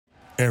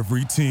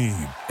Every team,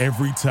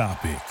 every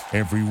topic,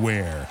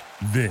 everywhere.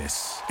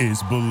 This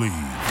is Believe.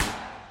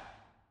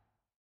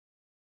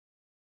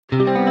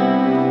 Welcome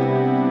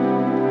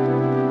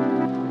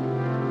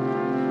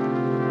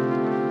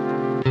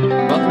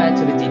back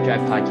to the Deep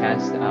Drive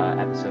Podcast,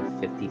 episode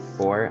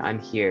 54. I'm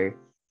here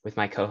with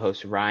my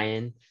co-host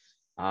Ryan.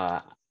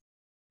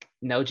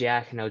 No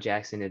Jack, no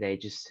Jackson today,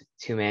 just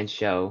two-man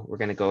show. We're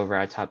going to go over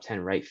our top 10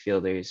 right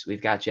fielders. We've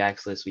got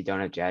Jack's list. We don't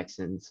have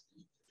Jackson's.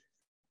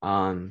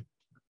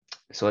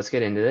 So let's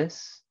get into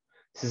this.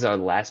 This is our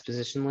last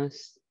position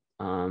list.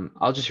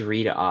 I'll just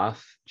read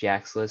off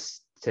Jack's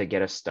list to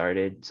get us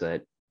started so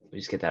that we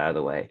just get that out of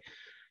the way.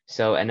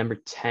 So at number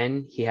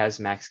 10, he has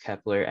Max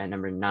Kepler. At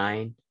number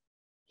 9,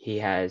 he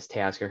has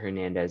Teoscar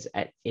Hernandez.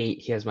 At 8,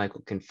 he has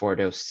Michael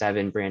Conforto.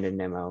 7, Brandon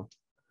Nimmo.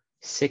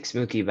 6,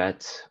 Mookie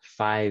Betts.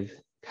 5,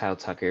 Kyle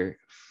Tucker.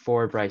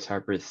 4, Bryce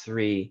Harper.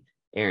 3,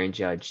 Aaron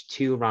Judge.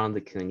 2, Ronald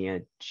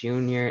Acuna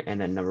Jr.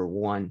 And then number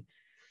 1,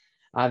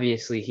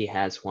 obviously he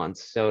has Juan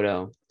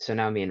Soto. So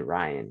now me and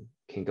Ryan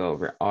can go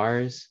over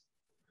ours.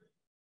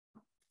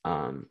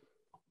 I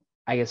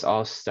guess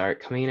I'll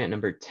start. Coming in at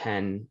number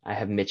 10, I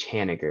have Mitch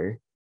Haniger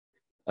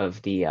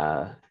of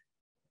the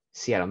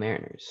Seattle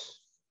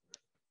Mariners.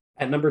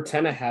 At number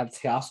 10, I have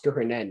Teoscar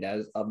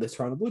Hernandez of the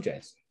Toronto Blue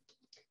Jays.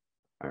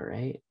 All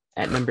right.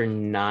 At number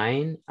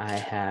 9, I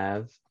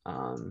have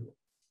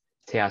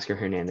Teoscar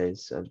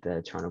Hernandez of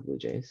the Toronto Blue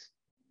Jays.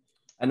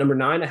 At number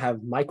 9, I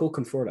have Michael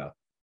Conforto.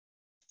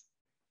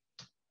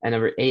 At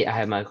number 8, I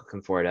have Michael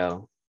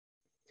Conforto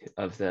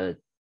of the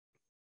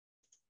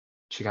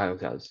Chicago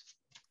Cubs.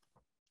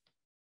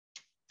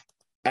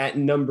 At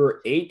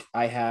number 8,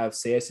 I have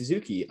Seiya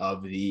Suzuki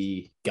of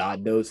the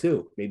God knows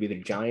who. Maybe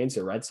the Giants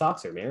or Red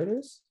Sox or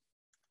Mariners.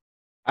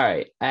 All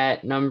right.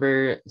 At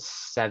number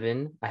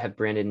 7, I have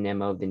Brandon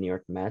Nimmo of the New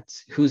York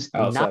Mets, who is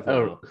not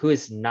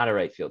a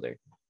right fielder,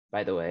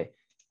 by the way.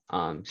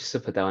 Just to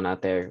put that one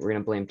out there. We're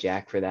gonna blame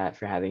Jack for that,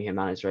 for having him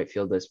on his right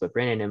field list, but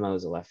Brandon Nimmo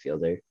is a left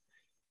fielder.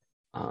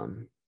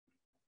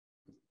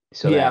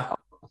 So that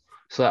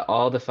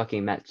all the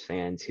fucking Mets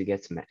fans who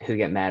get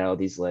mad at all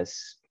these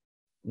lists,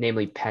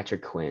 namely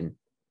Patrick Quinn,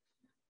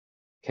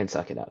 can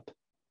suck it up.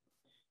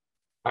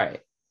 All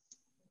right.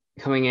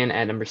 Coming in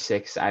at number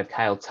 6, I have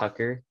Kyle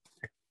Tucker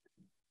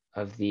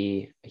of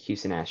the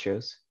Houston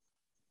Astros.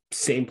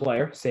 Same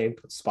player, same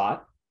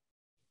spot.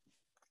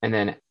 And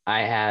then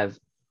I have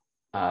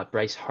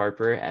Bryce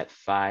Harper at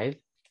 5.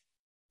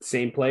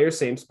 Same player,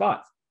 same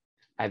spot.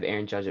 I have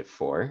Aaron Judge at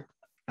 4.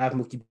 I have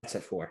Mookie Betts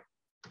at 4.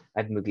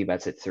 I have Mookie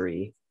Betts at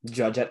 3.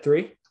 Judge at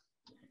 3.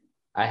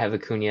 I have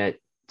Acuna at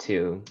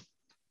 2.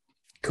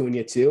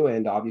 Acuna 2,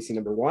 and obviously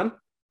number 1,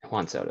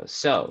 Juan Soto.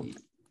 So,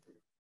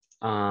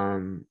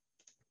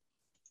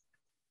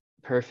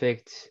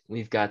 perfect.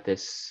 We've got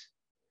this.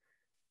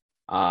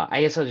 I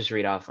guess I'll just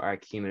read off our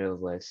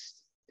cumulative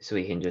list so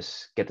we can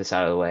just get this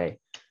out of the way,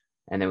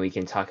 and then we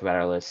can talk about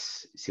our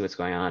lists, see what's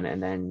going on,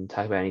 and then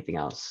talk about anything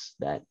else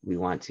that we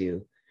want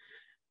to.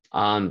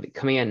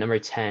 Coming at number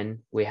 10,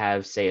 we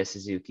have Seiya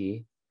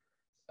Suzuki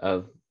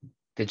of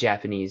the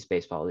Japanese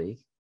Baseball League.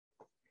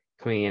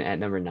 Coming in at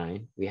number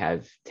 9, we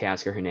have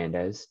Teoscar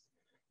Hernandez.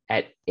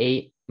 At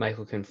 8,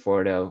 Michael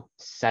Conforto.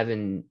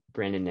 7,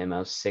 Brandon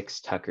Nimmo.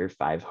 6, Tucker.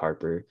 5,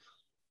 Harper.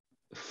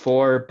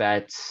 4,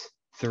 Betts.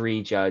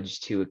 3,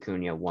 Judge. 2,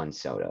 Acuna. 1,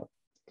 Soto.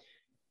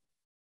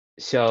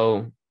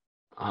 So,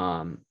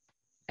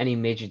 any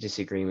major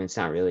disagreements?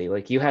 Not really.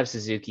 Like, you have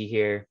Suzuki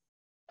here.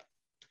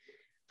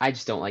 I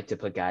just don't like to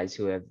put guys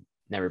who have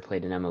never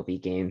played an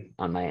MLB game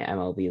on my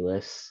MLB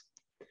list.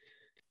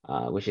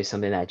 Which is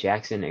something that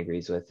Jackson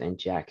agrees with and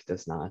Jack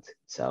does not.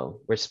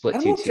 So we're split 2-2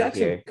 here. I don't know if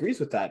Jackson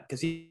agrees with that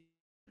because he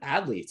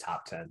Adley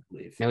top 10, I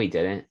believe. No, he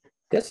didn't.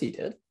 Yes, he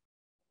did.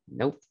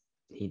 Nope,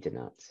 he did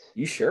not.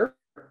 You sure?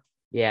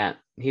 Yeah,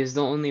 he was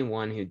the only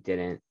one who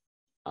didn't.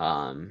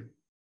 I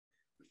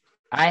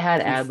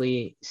had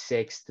Adley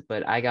 6th,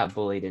 but I got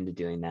bullied into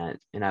doing that,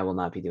 and I will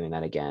not be doing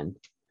that again.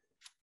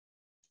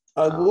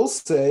 I will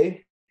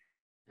say,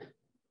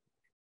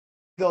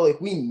 though,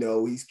 like, we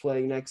know he's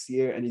playing next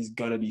year and he's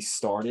gonna be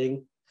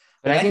starting.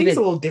 But I think it's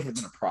a little different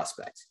than a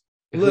prospect.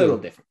 A little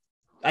different.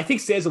 I think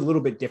Say's a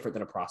little bit different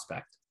than a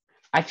prospect.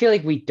 I feel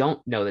like we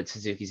don't know that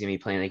Suzuki's gonna be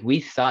playing. Like,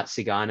 we thought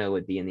Sagano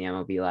would be in the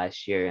MLB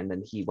last year, and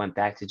then he went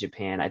back to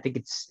Japan. I think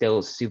it's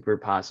still super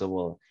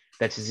possible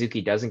that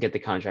Suzuki doesn't get the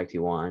contract he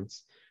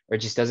wants, or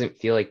just doesn't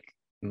feel like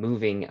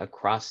moving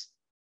across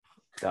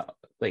the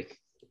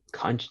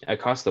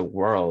across the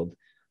world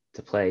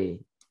to play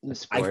a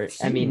sport.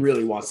 I mean, he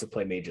really wants to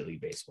play Major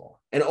League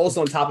Baseball. And also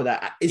on top of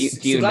that, do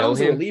you know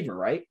him? A reliever,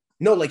 right?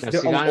 No, like on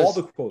all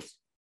the quotes.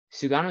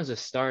 Sugano's a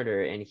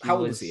starter, and how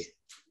old is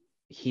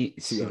he?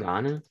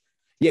 Sugano?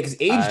 Yeah, because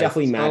age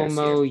definitely matters.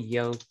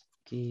 Tomoyoki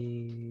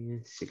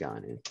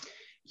Sugano.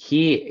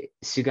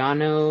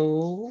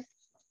 Sugano.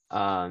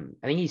 I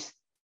think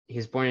he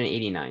was born in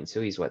 89, so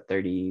he's what,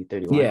 30,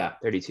 31, yeah,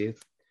 32.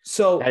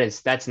 So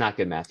that's not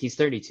good math. He's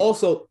 32.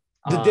 Also,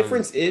 the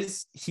difference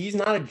is he's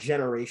not a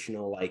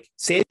generational, like,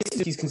 say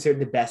he's considered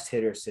the best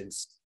hitter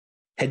since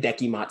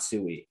Hideki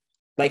Matsui.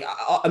 Like,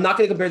 I'm not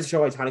going to compare it to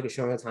Shohei Ohtani because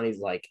Shohei Ohtani is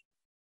like,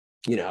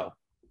 you know,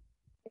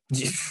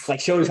 like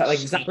Shohei Ohtani,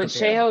 like it's not But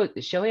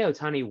comparable. Shohei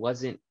Ohtani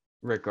wasn't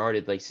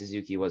regarded like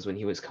Suzuki was when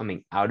he was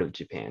coming out of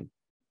Japan.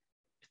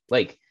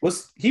 Like,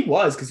 He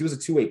was because he was a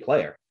two-way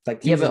player.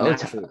 Like he yeah, was a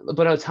natural.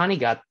 but Ohtani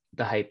got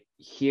the hype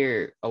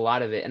here, a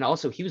lot of it, and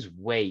also he was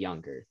way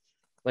younger.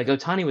 Like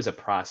Ohtani was a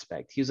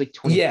prospect. He was like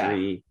Yeah,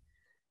 23.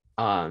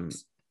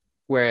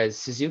 Whereas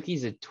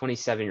Suzuki's a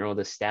 27-year-old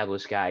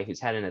established guy who's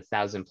had an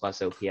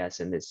 1,000+ OPS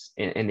in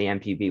the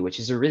MPB,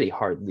 which is a really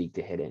hard league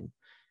to hit in.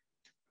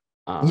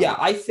 yeah.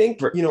 I think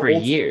For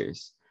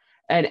years.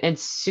 And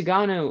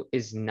Sugano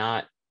is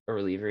not a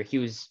reliever. He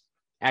was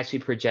actually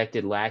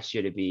projected last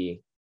year to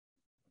be,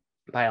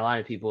 by a lot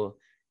of people,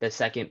 the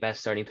second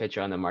best starting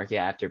pitcher on the market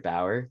after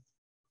Bauer.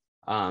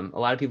 A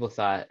lot of people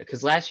thought,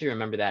 because last year,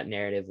 remember that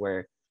narrative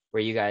where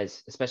you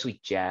guys,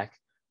 especially Jack,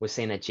 was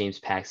saying that James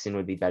Paxton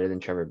would be better than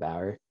Trevor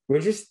Bauer. we're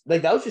just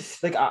like that was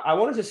just like I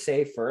wanted to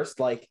say first,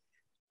 like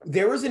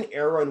there was an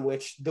era in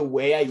which the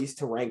way I used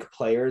to rank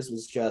players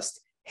was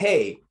just,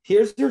 hey,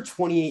 here's your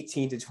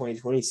 2018 to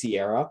 2020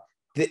 Sierra.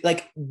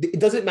 Like it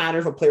doesn't matter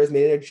if a player's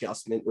made an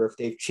adjustment or if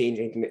they've changed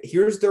anything.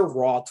 Here's their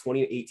raw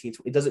 2018.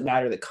 It doesn't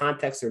matter the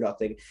context or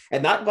nothing.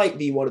 And that might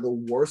be one of the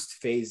worst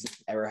phases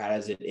I've ever had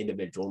as an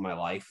individual in my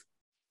life.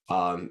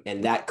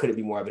 And that couldn't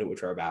be more evident with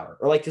Trevor Bauer.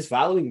 Or like just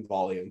valuing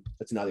volume.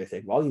 That's another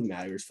thing. Volume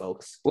matters,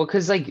 folks. Well,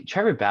 because like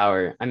Trevor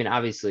Bauer, I mean,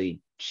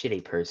 obviously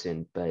shitty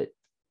person, but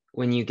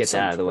when you get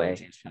that out of the way,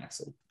 James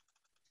Jackson.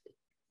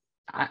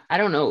 I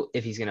don't know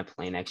if he's gonna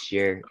play next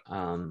year.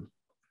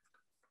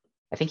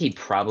 I think he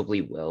probably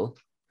will.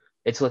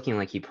 It's looking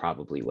like he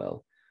probably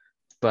will.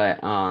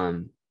 But I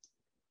mean,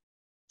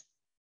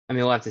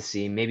 we'll have to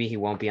see. Maybe he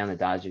won't be on the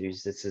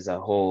Dodgers. This is a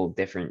whole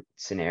different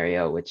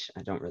scenario, which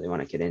I don't really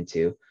want to get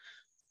into.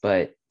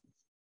 But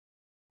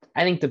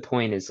I think the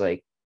point is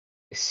like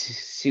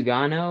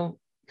Sugano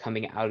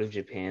coming out of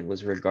Japan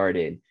was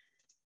regarded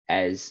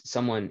as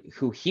someone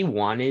who he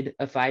wanted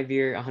a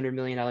 5-year, $100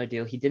 million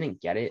deal. He didn't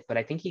get it, but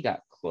I think he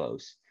got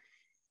close.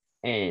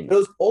 And it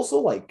was also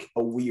like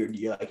a weird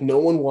year. Like no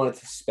one wanted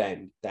to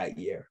spend that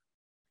year.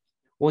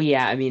 Well,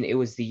 yeah, I mean, it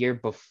was the year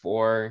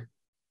before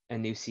a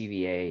new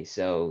CBA,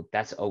 so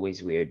that's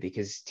always weird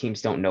because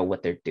teams don't know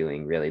what they're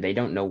doing, really. They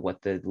don't know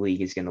what the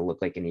league is going to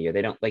look like in a year.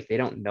 They don't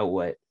know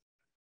what's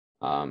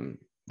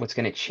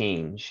going to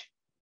change.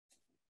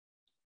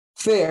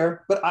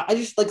 Fair, but I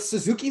just like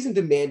Suzuki isn't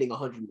demanding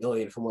 100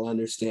 million from what I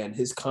understand.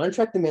 His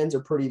contract demands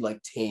are pretty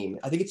like tame.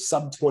 I think it's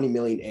sub 20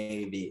 million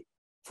AAV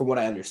from what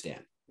I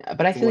understand.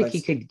 But I feel like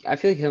I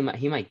feel like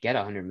he might get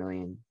 100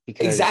 million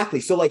because exactly.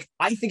 So like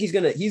I think he's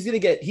gonna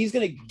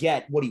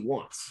get what he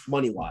wants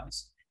money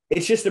wise.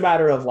 It's just a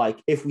matter of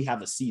like if we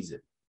have a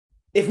season.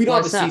 If we don't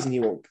have a season, he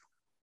won't.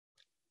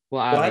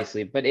 Well,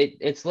 obviously, but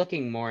it's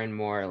looking more and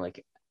more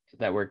like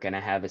that we're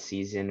gonna have a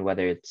season.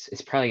 Whether it's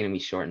probably gonna be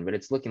shortened, but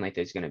it's looking like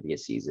there's gonna be a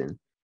season.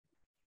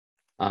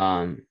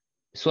 So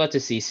we'll have to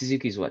see.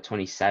 Suzuki's what,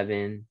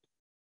 27.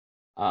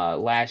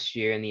 Last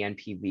year in the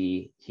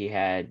NPB, he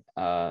hit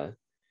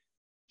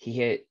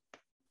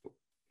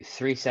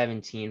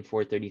 317,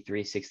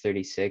 433,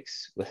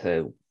 636 with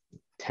a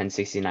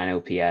 1069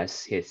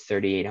 OPS. He hit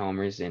 38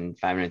 homers and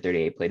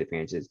 538 plate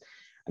appearances.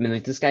 I mean,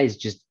 like this guy is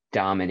just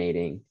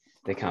dominating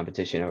the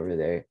competition over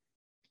there,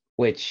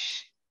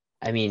 which,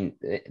 I mean,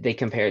 they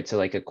compare it to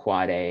like a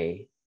quad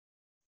A,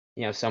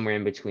 somewhere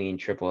in between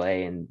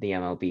AAA and the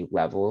MLB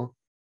level,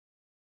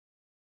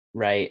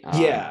 right?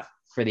 Yeah.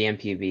 For the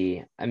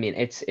MPB, I mean,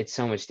 it's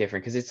so much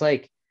different because it's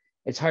like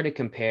it's hard to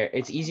compare.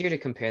 It's easier to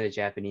compare the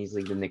Japanese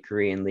league than the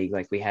Korean league,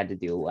 like we had to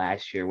do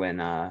last year when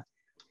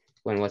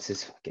what's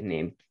his fucking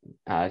name,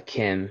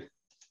 Kim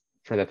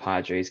for the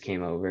Padres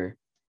came over,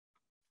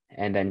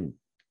 and then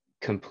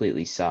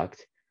completely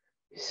sucked.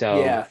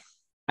 So yeah,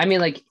 I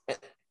mean, like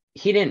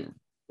he didn't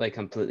like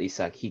completely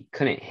suck. He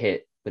couldn't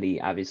hit, but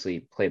he obviously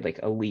played like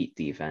elite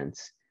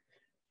defense.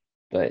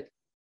 But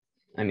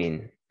I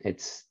mean,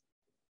 it's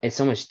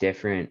so much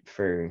different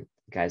for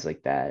guys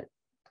like that.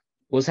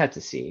 We'll just have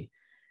to see.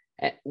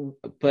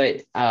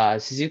 But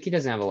Suzuki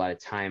doesn't have a lot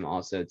of time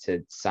also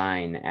to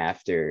sign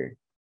after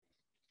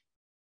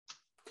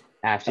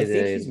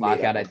the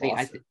lockout. I think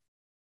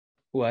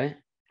what?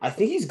 I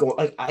think he's going.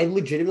 Like, I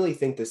legitimately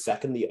think the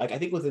second I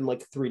think within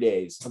like 3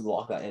 days of the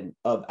lockout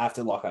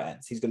after the lockout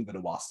ends, he's going to go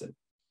to Boston.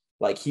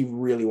 Like he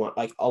really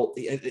I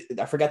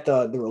forget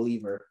the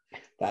reliever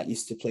that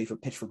used to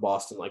pitch for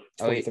Boston like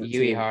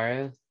 2013.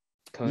 Uehara.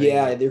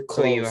 Yeah, they're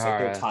close. Like,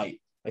 they're tight.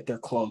 Like they're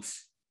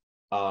close.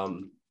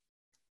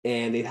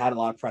 And they've had a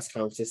lot of press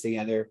conferences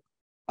together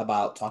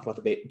about talking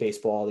about the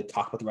baseball. They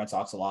talk about the Red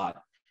Sox a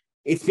lot.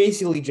 It's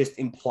basically just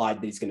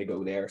implied that he's going to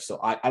go there. So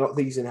I don't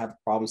think he's going to have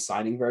problems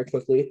signing very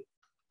quickly.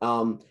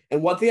 And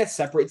one thing that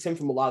separates him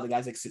from a lot of the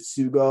guys like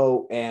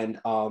Setsugo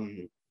and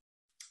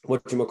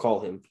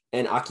whatchamacall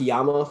and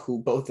Akiyama,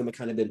 who both of them have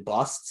kind of been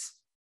busts.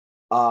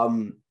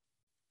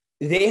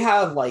 They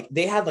had like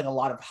a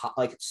lot of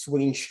like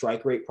swinging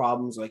strike rate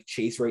problems, like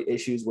chase rate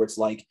issues, where it's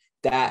like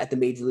that at the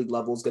major league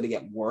level is going to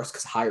get worse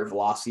because higher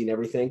velocity and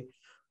everything.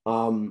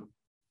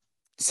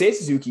 Seiya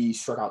Suzuki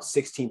struck out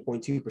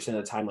 16.2% of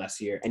the time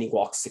last year, and he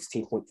walked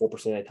 16.4%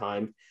 of the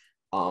time.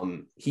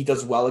 He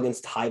does well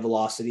against high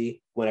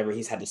velocity whenever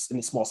he's had this in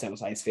the small sample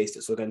size faced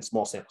it. So again,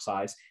 small sample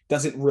size,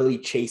 doesn't really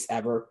chase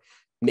ever,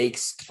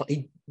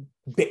 he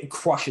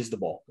crushes the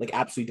ball, like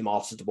absolutely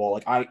demolishes the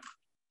ball.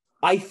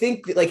 I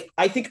think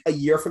a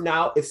year from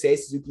now, if Seiya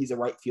Suzuki is a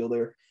right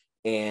fielder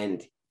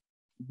and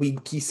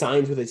he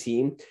signs with a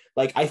team,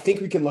 like I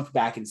think we can look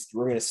back and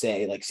we're gonna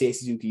say like Seiya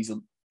Suzuki's a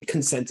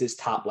consensus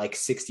top like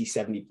 60,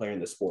 70 player in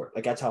the sport.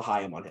 Like that's how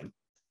high I'm on him.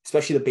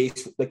 Especially the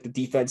base, like the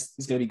defense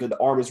is going to be good. The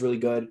arm is really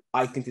good.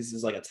 I think this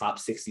is like a top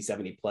 60,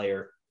 70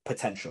 player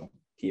potential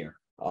here.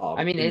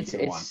 I mean,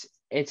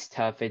 it's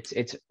tough.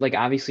 It's like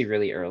obviously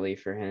really early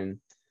for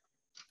him.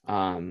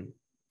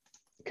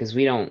 Because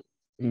we don't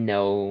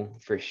know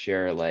for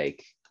sure,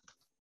 like,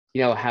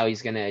 how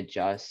he's going to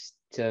adjust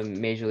to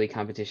major league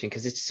competition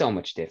because it's so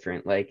much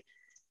different. Like,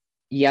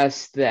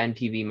 yes, the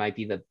NPB might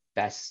be the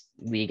best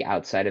league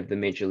outside of the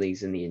major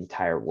leagues in the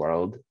entire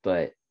world,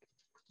 but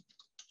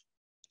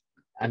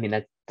I mean,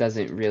 that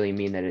doesn't really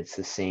mean that it's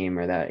the same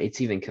or that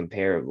it's even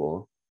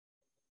comparable.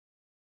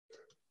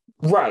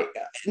 Right.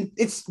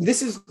 This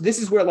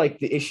is where like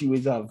the issue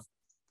is of,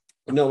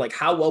 like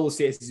how well will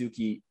Seiya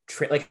Suzuki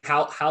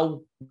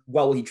how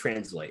well will he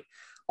translate?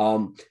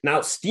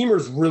 Now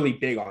Steamer's really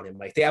big on him.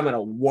 Like they have him at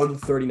a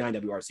 139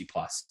 WRC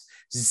plus.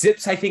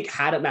 Zips, I think,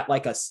 had him at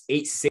like a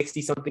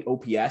 860 something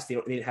OPS. They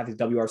didn't have his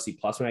WRC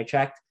plus when I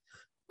checked.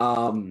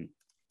 And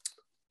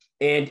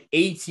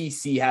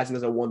ATC has him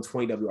as a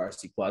 120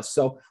 WRC plus.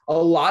 So a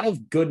lot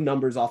of good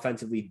numbers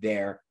offensively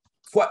there.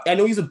 I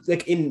know he's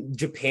like in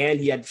Japan,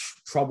 he had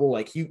trouble.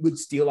 Like he would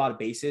steal a lot of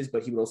bases,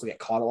 but he would also get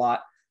caught a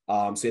lot.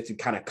 So you have to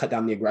kind of cut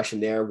down the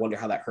aggression there. Wonder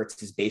how that hurts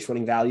his base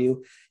running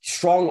value.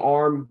 Strong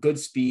arm, good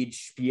speed,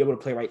 be able to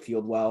play right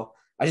field well.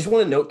 I just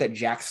want to note that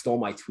Jack stole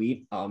my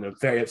tweet. I'm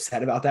very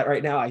upset about that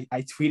right now. I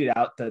tweeted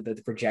out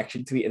the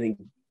projection tweet and then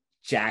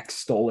Jack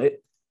stole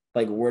it,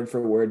 like word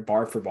for word,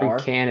 bar for bar.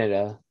 From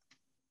Canada.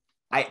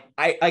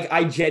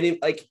 I genuinely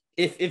like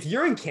if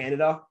you're in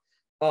Canada,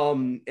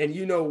 and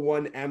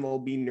one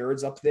MLB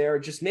nerds up there,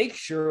 just make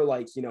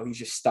sure he's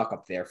just stuck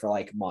up there for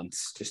like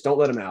months. Just don't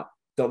let him out.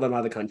 Don't let him out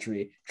of the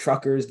country.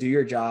 Truckers, do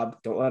your job.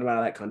 Don't let him out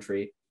of that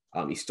country.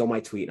 He stole my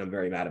tweet, and I'm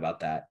very mad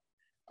about that.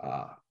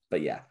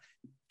 But yeah.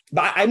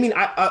 But I mean,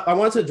 I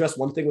wanted to address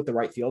one thing with the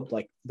right field,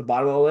 like the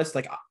bottom of the list.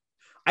 Like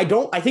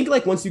I think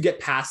like once you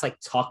get past like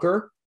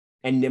Tucker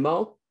and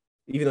Nimmo,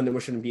 even though Nimmo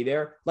shouldn't be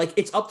there, like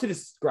it's up to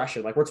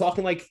discretion. Like we're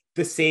talking like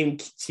the same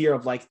tier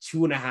of like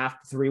 2.5,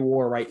 3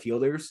 WAR right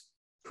fielders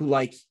who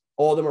like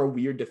all of them are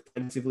weird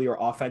defensively or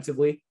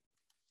offensively.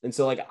 And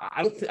so like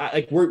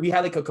we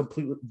had like a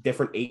completely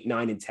different 8,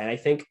 9, and 10, I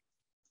think.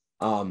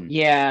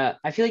 Yeah,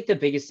 I feel like the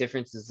biggest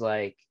difference is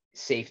like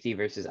safety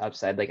versus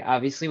upside. Like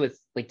obviously with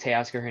like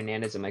Teoscar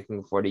Hernandez and Mike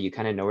Conforto, you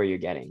kind of know where you're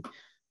getting.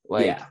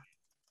 Like yeah.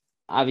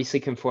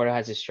 Obviously Conforto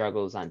has his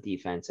struggles on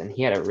defense, and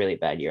he had a really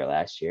bad year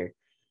last year.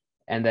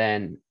 And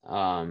then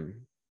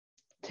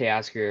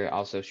Teoscar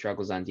also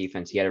struggles on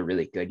defense. He had a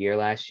really good year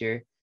last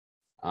year.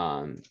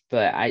 But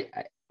I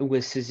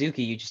with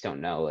Suzuki, you just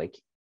don't know. Like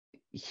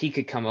he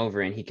could come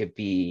over and he could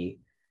be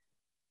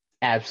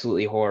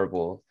absolutely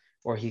horrible,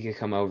 or he could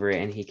come over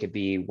and he could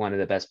be one of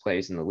the best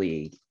players in the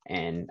league,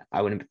 and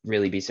I wouldn't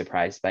really be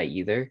surprised by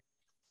either.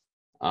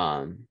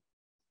 I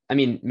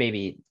mean,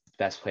 maybe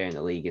best player in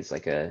the league is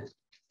like a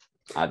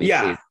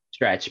obviously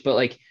stretch, but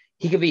like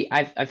he could be.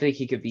 I feel like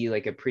he could be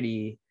like a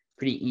pretty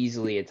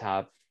easily a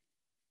top.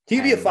 He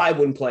could be a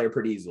 5-win player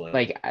pretty easily,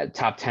 like a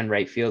top 10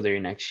 right fielder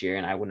next year,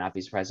 and I would not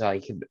be surprised at all.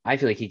 I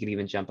feel like he could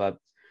even jump up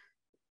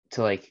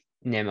to like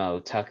Nimmo,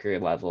 Tucker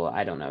level.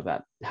 I don't know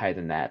about higher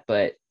than that,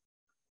 but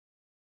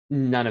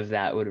none of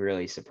that would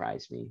really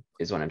surprise me,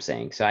 is what I'm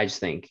saying. So I just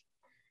think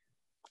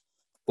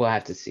we'll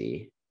have to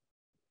see.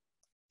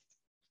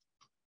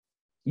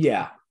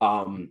 Yeah.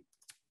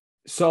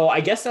 So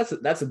I guess that's a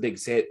lot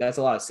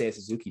of Seiya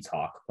Suzuki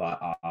talk, but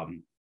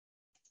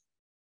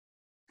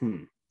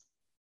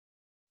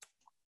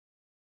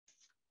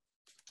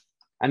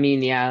I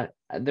mean, yeah,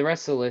 the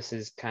rest of the list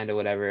is kind of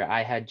whatever.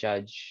 I had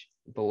Judge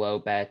below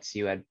Betts.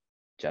 You had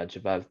Judge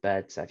above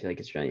Betts. I feel like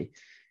it's really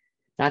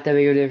not that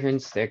big of a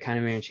difference. They're kind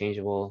of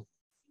interchangeable,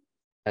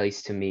 at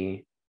least to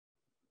me.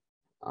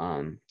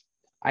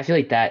 I feel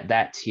like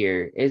that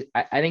tier is.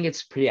 I think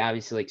it's pretty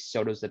obviously like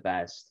Soto's the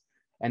best,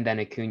 and then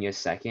Acuna's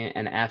second,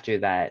 and after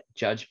that,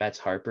 Judge, Betts,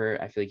 Harper.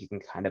 I feel like you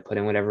can kind of put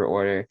in whatever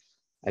order.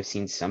 I've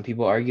seen some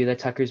people argue that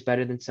Tucker's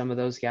better than some of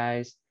those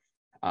guys.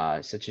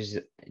 Such as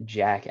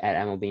Jack at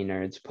MLB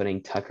Nerds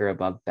putting Tucker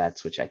above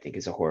Betts, which I think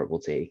is a horrible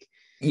take.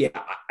 Yeah,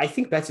 I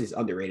think Betts is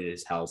underrated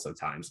as hell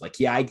sometimes. Like,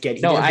 yeah, I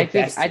get.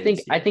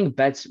 I think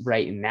Betts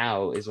right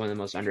now is one of the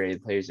most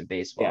underrated players in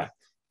baseball,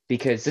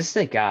 because this is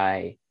a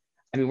guy.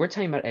 I mean, we're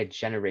talking about a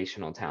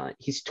generational talent.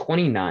 He's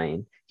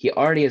 29. He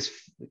already has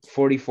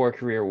 44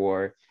 career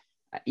WAR.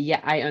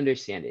 Yeah, I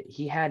understand it.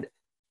 He had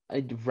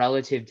a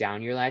relative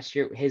down year last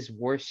year. His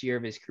worst year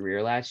of his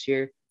career last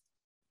year.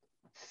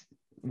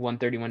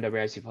 131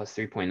 WRC plus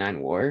 3.9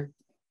 WAR,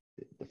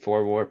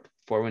 4 WAR,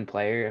 4-win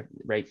player,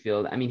 right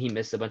field. I mean, he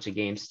missed a bunch of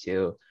games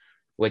too,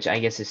 which I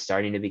guess is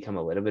starting to become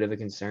a little bit of a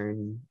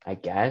concern. I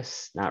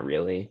guess not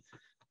really.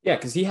 Yeah,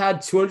 because he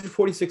had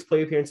 246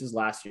 play appearances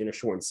last year in a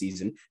shortened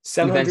season, He's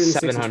been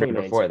 706 in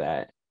 700 before 2019.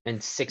 that,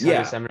 and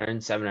 600,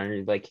 700,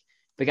 700. Like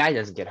the guy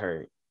doesn't get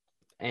hurt,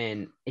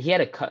 and he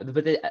had a cut.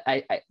 But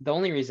the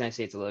only reason I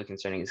say it's a little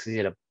concerning is because he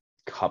had a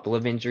couple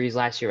of injuries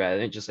last year rather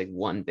than just like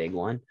one big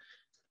one.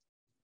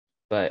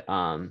 But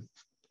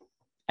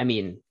I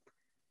mean,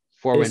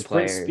 4-win His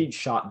sprint player. speed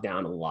shot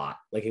down a lot.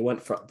 Like it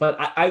went from, but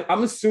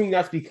I'm assuming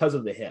that's because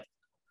of the hip.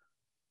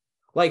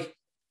 Like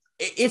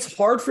it's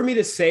hard for me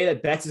to say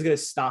that Betts is going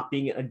to stop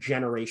being a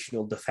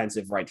generational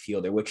defensive right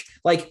fielder, which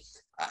like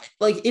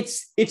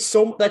it's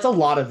so that's a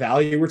lot of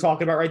value we're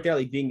talking about right there,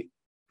 like being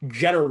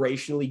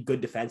generationally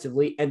good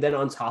defensively, and then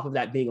on top of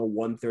that being a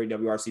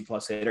 130 WRC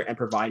plus hitter and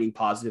providing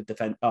positive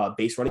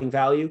base running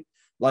value.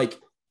 Like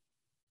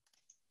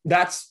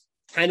that's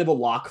kind of a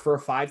lock for a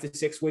 5 to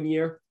 6 win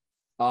year.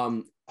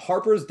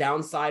 Harper's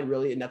downside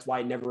really, and that's why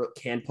I never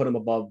can put him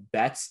above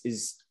Betts,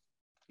 is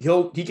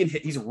he can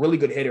hit. He's a really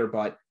good hitter,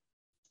 but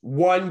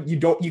one, you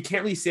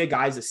can't really say a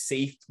guy's a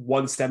safe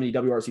 170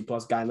 WRC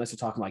plus guy unless you're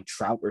talking like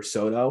Trout or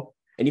Soto.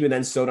 And even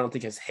then, Soto I don't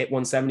think has hit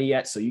 170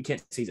 yet, so you can't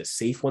say he's a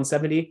safe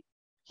 170.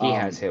 He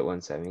has hit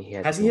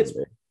 170. Has he hit?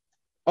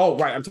 Oh,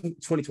 right. I'm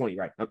 2020.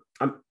 Right.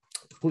 I'm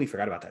completely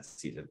forgot about that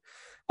season.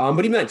 But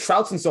even then,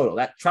 Trout and Soto.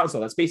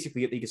 That's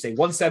basically it. You can say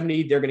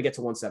 170. They're going to get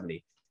to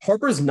 170.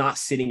 Harper's not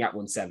sitting at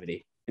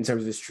 170 in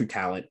terms of his true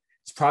talent.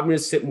 It's probably going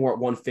to sit more at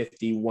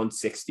 150,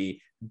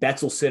 160.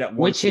 Betts will sit at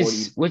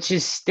 140. Which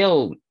is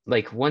still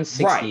like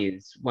 160 right.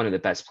 Is one of the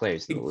best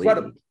players in the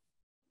league.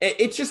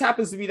 It just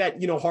happens to be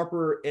that,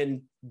 Harper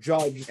and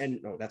Judge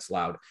that's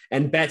loud.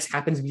 And Betts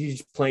happens to be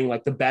just playing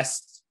like the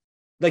best,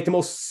 like the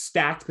most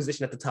stacked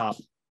position at the top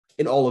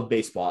in all of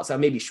baseball. So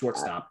maybe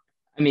shortstop.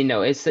 I mean,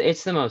 no, it's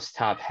the most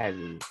top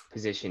heavy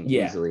position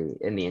easily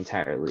in the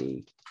entire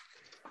league.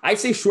 I'd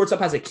say shortstop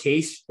has a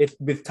case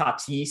with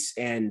Tatis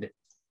and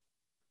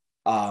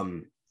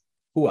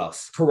who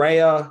else?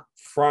 Correa,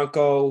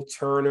 Franco,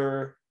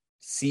 Turner,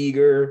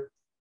 Seager.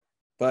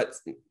 But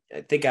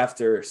I think I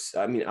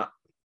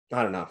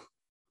don't know.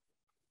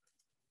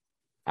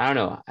 I don't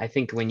know. I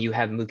think when you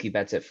have Mookie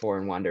Betts at 4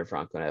 and Wander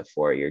Franco at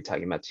 4, you're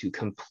talking about two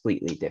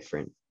completely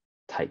different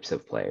types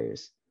of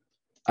players.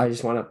 I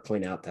just want to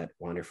point out that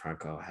Wander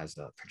Franco has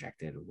a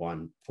projected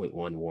 1.1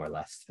 WAR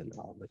less than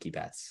Mookie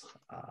Betts.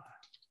 I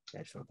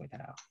just want to point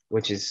that out.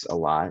 Which is a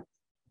lot.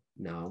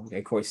 No,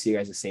 of course, Seager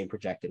has the same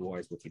projected WAR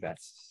as Mookie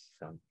Betts.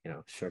 So,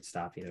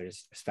 shortstop,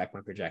 just respect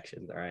my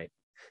projections. All right.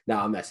 No,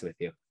 I'm messing with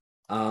you.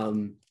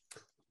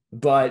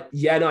 But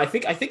yeah, no, I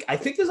think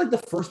there's like the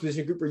first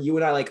position group where you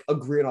and I like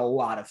agree on a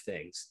lot of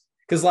things.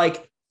 Cause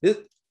like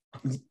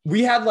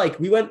we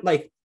went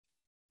like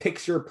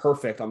picture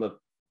perfect on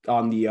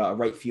the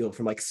right field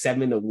from like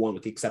 7-1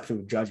 with the exception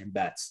of Judge and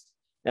Betts.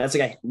 And that's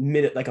like a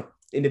minute, like a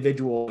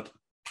individual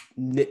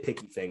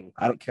nitpicky thing.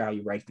 I don't care how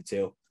you rank the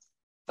two.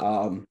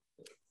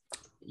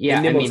 Yeah,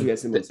 I mean,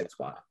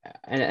 spot.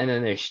 And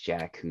then there's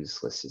Jack,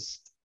 whose list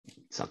is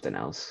something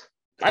else.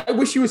 I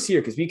wish he was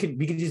here because we could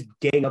just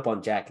gang up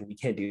on Jack, and we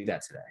can't do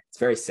that today. It's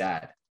very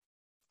sad.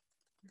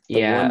 But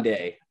yeah, one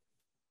day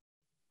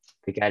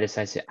the guy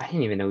decides I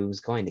didn't even know he was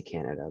going to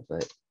Canada,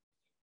 but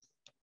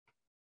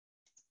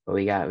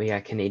we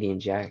got Canadian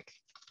Jack.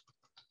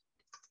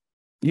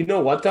 You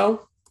know what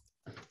though?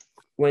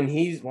 While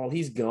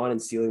he's gone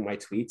and stealing my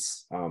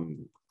tweets,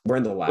 we're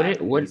in the lab.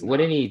 What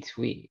did he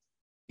tweet?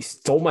 He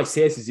stole my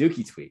Seiya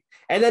Suzuki tweet.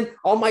 And then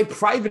on my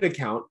private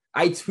account,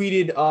 I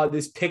tweeted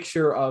this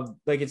picture of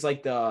like it's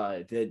like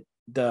the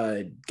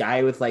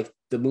guy with like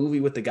the movie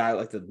with the guy with,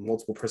 like the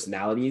multiple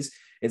personalities.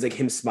 It's like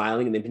him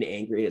smiling and then being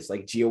angry. It's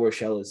like Gio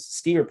Urshela's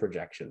steamer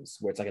projections,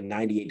 where it's like a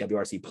 98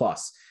 WRC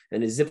plus,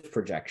 and his zip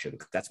projection.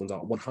 That's one's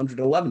on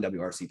 111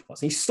 WRC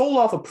plus. And he stole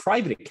off a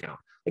private account.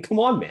 Like, come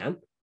on, man.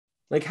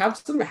 Like, have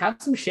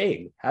some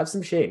shame. Have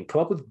some shame.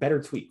 Come up with better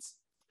tweets.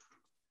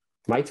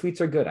 My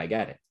tweets are good. I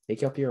get it.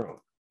 Make up your own.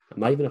 I'm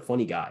not even a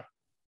funny guy.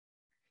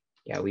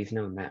 Yeah, we've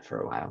known that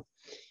for a while.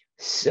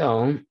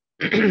 So,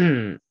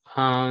 I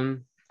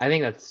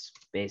think that's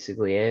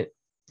basically it,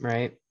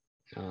 right?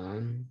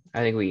 I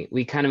think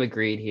we kind of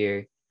agreed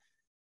here.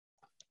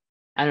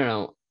 I don't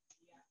know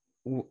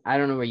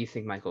where you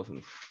think Michael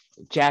from.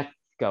 Jack,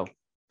 go.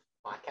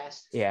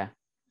 Podcast? Yeah.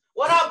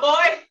 What up, boy?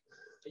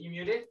 Are you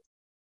muted?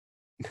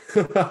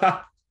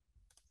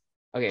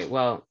 Okay,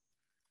 well,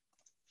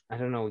 I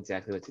don't know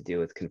exactly what to do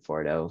with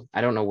Conforto. I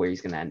don't know where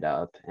he's going to end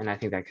up, and I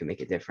think that could make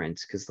a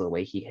difference because of the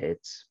way he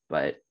hits,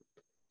 but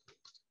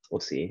we'll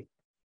see.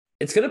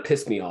 It's going to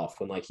piss me off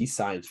when like he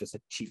signs just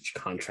a cheap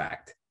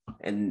contract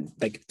and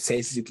like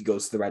say Suzuki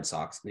goes to the Red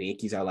Sox and the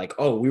Yankees are like,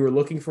 oh, we were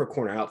looking for a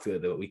corner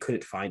outfielder, but we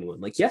couldn't find one.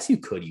 Like, yes, you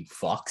could, you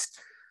fucks.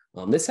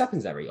 This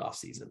happens every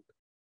offseason.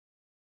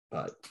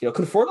 But,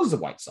 Conforto's a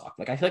White Sox.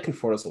 Like, I feel like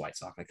Conforto's a White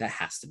Sox. Like, that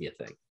has to be a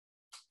thing.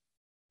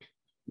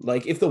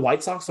 Like, if the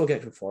White Sox don't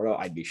get Conforto,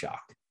 I'd be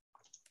shocked.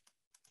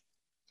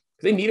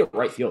 They need a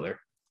right fielder.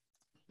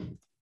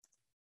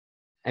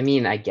 I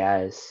mean, I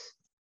guess.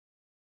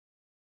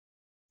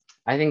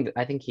 I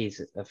think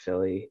he's a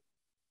Philly.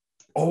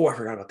 Oh, I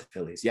forgot about the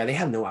Phillies. Yeah, they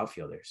have no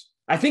outfielders.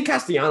 I think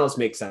Castellanos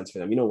makes sense for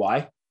them. You know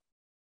why?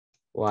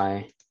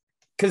 Why?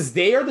 Because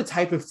they are the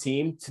type of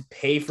team to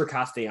pay for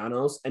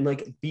Castellanos and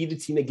like be the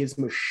team that gives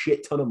him a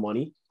shit ton of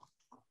money.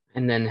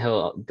 And then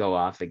he'll go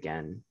off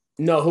again.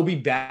 No, he'll be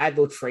bad.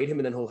 They'll trade him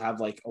and then he'll have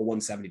like a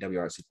 170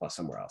 WRC plus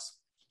somewhere else.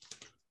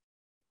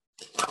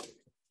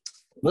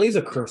 Philly's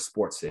a cursed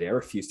sports city. I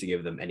refuse to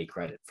give them any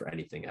credit for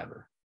anything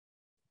ever.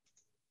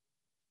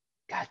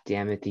 God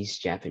damn it! These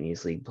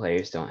Japanese league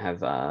players don't have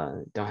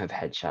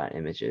headshot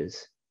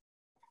images.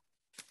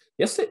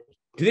 Yes,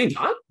 do they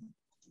not?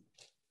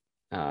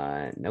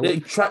 No.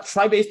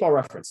 Try Baseball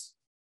Reference.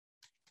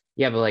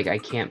 Yeah, but like I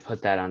can't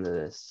put that onto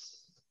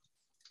this.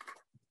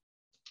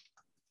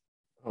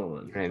 Hold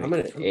on.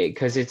 Right?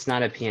 Because it's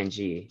not a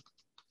PNG.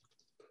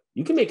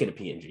 You can make it a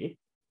PNG.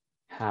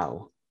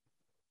 How?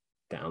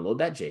 Download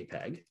that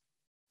JPEG.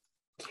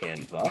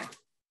 Canva.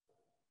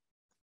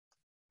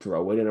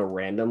 Throw it in a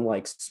random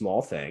like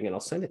small thing, and I'll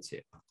send it to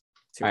you.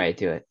 All right,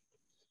 do it.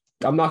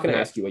 I'm not going to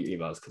Okay. ask you what your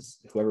email is because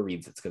whoever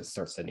reads it's going to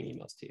start sending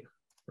emails to you,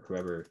 or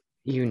whoever.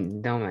 You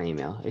know my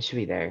email. It should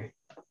be there.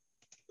 I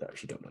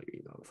actually don't know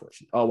your email,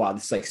 unfortunately. Oh wow,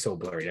 this is like so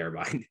blurry. Never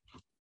mind.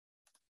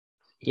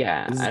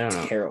 Yeah, This is I don't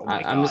know. terrible. Oh my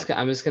I'm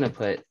God. just gonna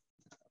put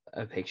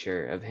a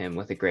picture of him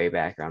with a gray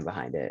background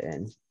behind it,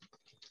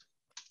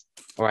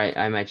 or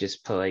I might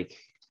just put like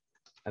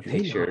a Do they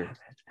not picture. have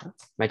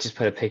headshots? Might just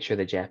put a picture of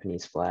the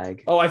Japanese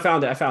flag. Oh, I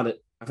found it. I found a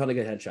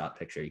good headshot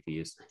picture you could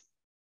use.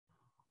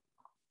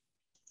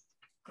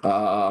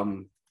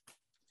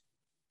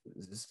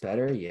 Is this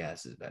better? Yeah,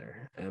 this is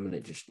better. I'm gonna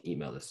just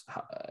email this.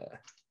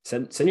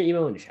 Send your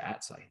email in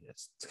chat so I can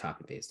just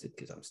copy paste it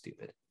because I'm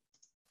stupid.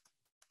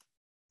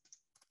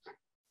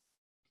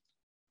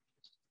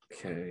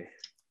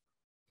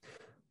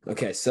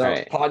 Okay. So All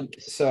right.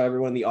 so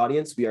everyone in the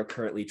audience, we are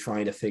currently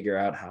trying to figure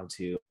out how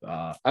to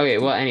Okay.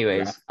 Well, do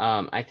anyways,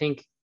 graph. I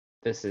think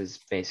this is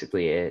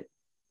basically it.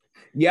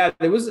 Yeah,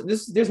 there's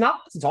not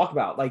much to talk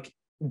about. Like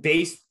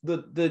the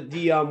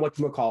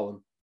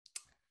whatchamacallit.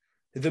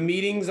 The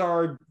meetings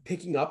are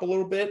picking up a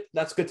little bit.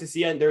 That's good to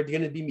see. And they're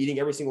going to be meeting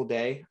every single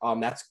day.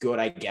 That's good,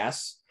 I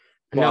guess.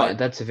 No, But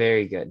that's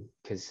very good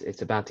because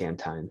it's about damn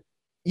time.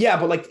 yeah,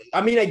 but like,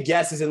 I mean, I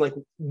guess is in like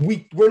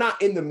we're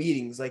not in the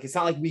meetings. Like, it's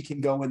not like we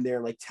can go in there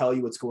and like tell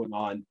you what's going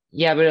on.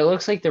 Yeah, but it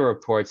looks like the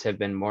reports have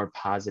been more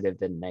positive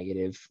than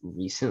negative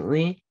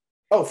recently,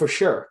 Oh, for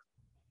sure.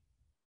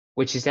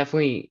 which is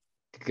definitely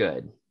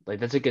good. Like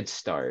that's a good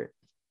start.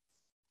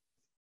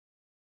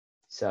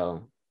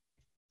 So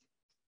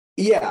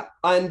Yeah,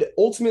 and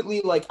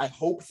ultimately, like, I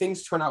hope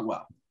things turn out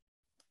well.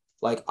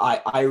 Like,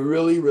 I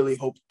really, really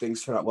hope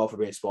things turn out well for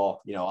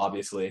baseball. You know,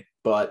 obviously,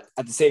 but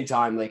at the same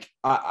time, like,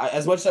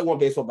 as much as I want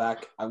baseball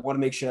back, I want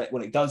to make sure that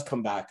when it does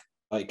come back,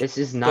 like, this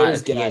is not a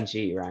players get.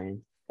 PNG,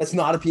 Ryan. That's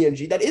not a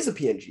PNG. That is a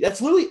PNG. That's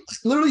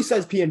literally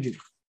says PNG.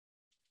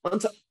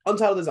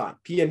 Untitled design,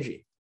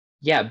 PNG.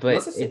 Yeah, Unless but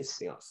it says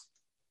anything else.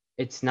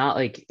 it's not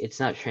like it's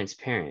not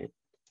transparent.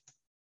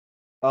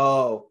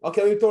 Oh,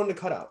 okay. Let me throw in the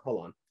cutout.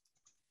 Hold on.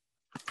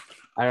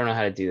 I don't know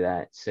how to do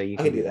that, so you I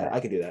can can do do that. that. I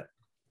can do that.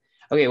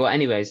 Okay, well,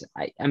 anyways,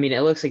 I mean,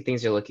 it looks like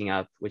things are looking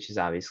up, which is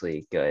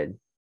obviously good.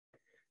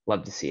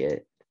 Love to see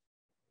it.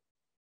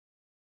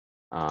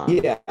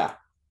 Yeah.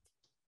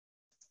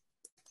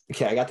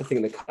 Okay, I got the thing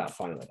in the cutout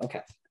finally.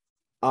 Okay.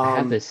 I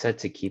have this set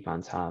to keep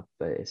on top,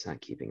 but it's not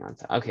keeping on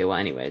top. Okay, well,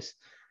 anyways,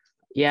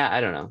 yeah,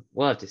 I don't know.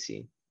 We'll have to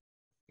see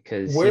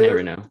because you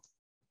never know.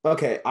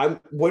 Okay,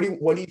 What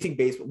do you think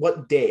baseball?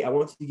 What day? I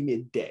want you to give me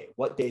a day.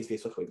 What day is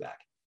baseball coming back?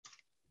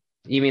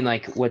 You mean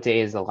like what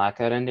day is the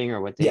lockout ending,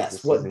 or what day is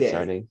the What season day?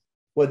 starting?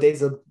 What day is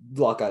the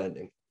lockout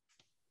ending?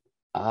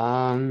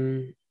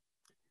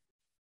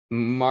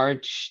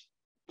 March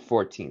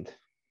 14th.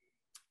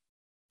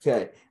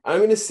 Okay, I'm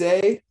gonna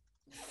say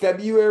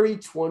February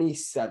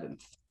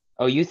 27th.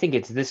 Oh, you think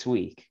it's this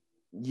week?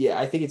 Yeah,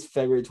 I think it's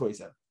February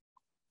 27th.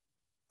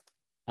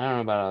 I don't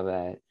know about all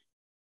that.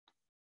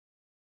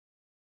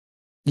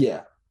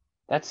 Yeah.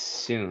 That's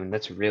soon.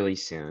 That's really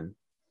soon.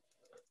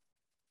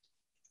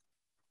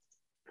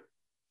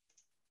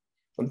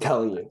 I'm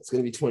telling you, it's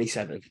gonna be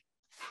 27th.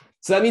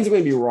 So that means I'm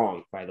gonna be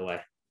wrong, by the way.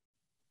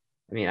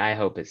 I mean, I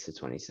hope it's the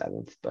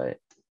 27th, but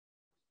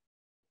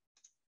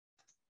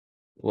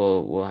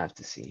we'll have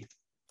to see.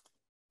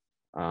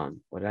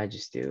 What did I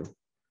just do?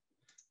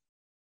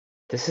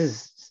 This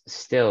is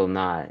still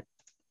not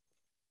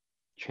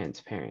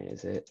transparent,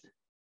 is it?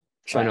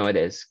 Check. Oh no, it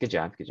is. Good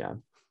job. Good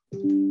job.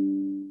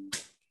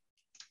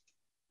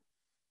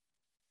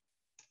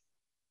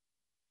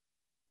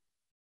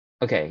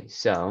 Okay,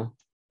 so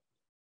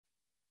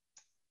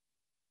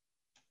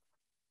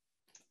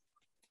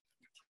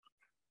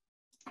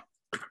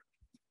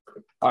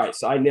All right,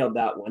 so I nailed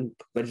that one.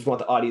 I just want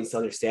the audience to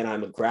understand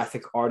I'm a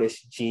graphic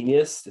artist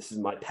genius. This is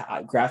my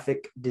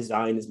graphic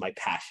design is my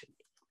passion.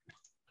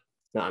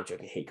 No, I'm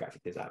joking. I hate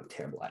graphic design. I'm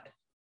terrible at it.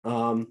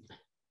 All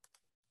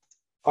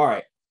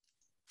right.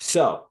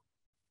 So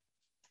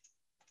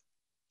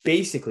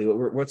basically,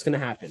 what's going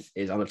to happen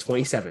is on the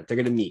 27th, they're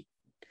going to meet.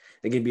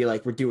 They're gonna be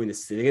like, we're doing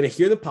this. They're gonna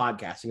hear the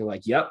podcast and you're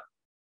like, yep,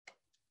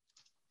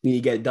 we need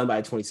to get it done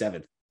by the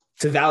 27th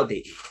to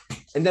validate.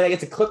 And then I get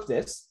to clip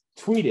this,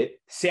 tweet it,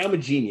 say I'm a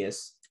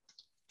genius.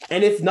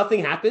 And if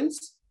nothing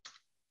happens,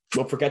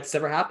 don't forget this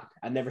ever happened.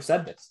 I never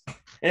said this. And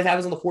if it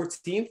happens on the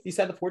 14th, you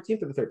said the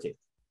 14th or the 13th?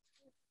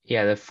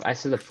 Yeah, I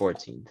said the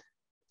 14th.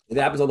 If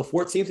it happens on the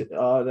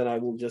 14th, then I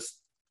will just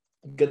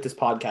get this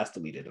podcast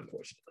deleted,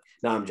 unfortunately.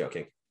 No, I'm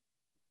joking.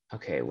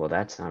 Okay, well,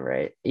 that's not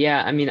right.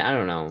 Yeah, I mean, I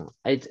don't know.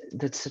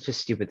 That's such a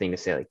stupid thing to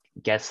say, like,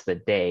 guess the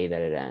day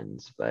that it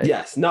ends. But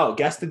yes, no,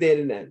 guess the day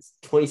that it ends.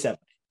 27th.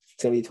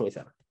 It's going to be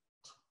 27th.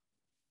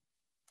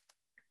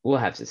 We'll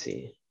have to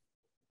see.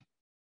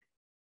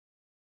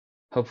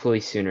 Hopefully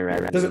sooner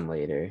rather than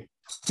later.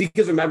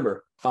 Because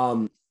remember,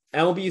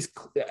 MLB is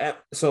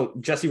so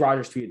Jesse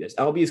Rogers tweeted this.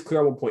 MLB is clear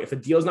on one point. If a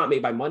deal is not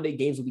made by Monday,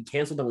 games will be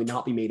canceled and will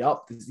not be made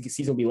up. The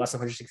season will be less than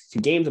 162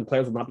 games, and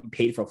players will not be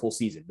paid for a full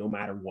season, no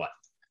matter what.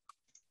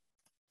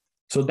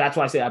 So that's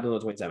why I say it happens on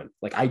the 27th.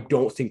 Like, I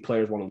don't think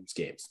players want to lose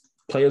games.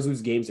 Players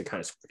lose games, they're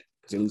kind of screwed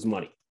because they lose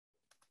money.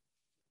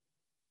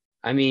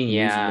 I mean,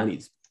 yeah. Money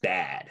is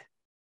bad.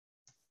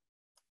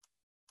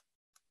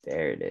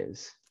 There it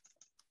is.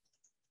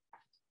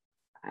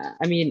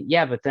 I mean,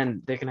 yeah, but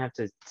then they're going to have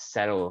to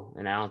settle,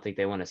 and I don't think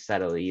they want to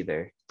settle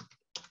either.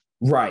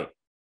 Right.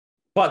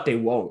 But they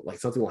won't. Like,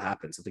 something will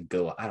happen. Something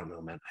go. I don't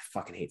know, man. I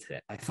fucking hate today.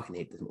 I fucking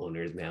hate the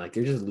owners, man. Like,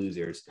 they're just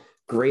losers.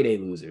 Grade A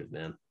losers,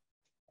 man.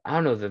 I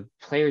don't know. The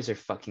players are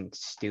fucking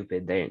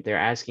stupid. They're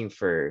asking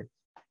for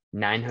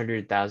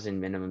 900,000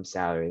 minimum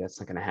salary.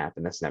 That's not going to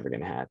happen. That's never going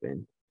to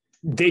happen.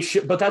 They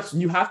should, but that's,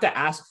 you have to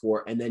ask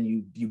for it, and then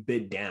you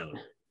bid down.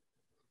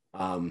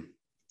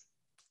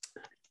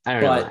 I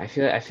don't know. I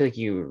feel like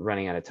you're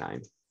running out of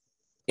time.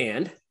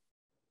 And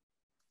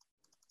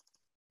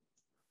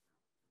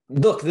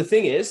look, the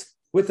thing is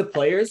with the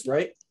players,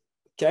 right?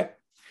 Okay.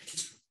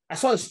 I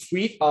saw this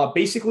tweet.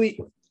 Basically,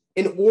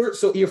 in order,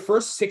 so your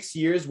first 6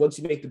 years, once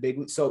you make the big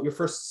league, so your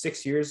first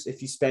 6 years,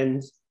 if you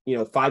spend,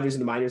 5 years in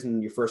the minors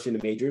and your first year in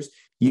the majors,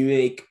 you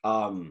make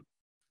on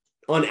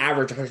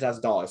average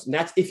 $100,000. And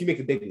that's if you make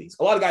the big leagues.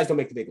 A lot of guys don't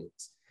make the big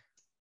leagues.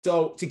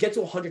 So to get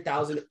to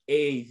 100,000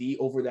 AAV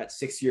over that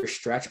 6 year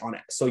stretch on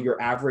it, so your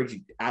average,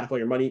 add up all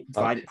your money,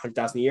 divide it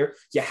 100,000 a year,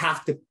 you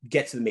have to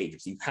get to the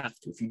majors. You have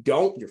to. If you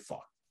don't, you're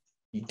fucked.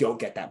 You don't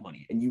get that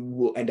money, and you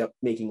will end up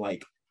making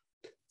like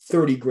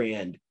 30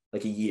 grand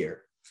like a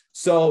year.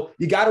 So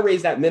you got to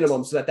raise that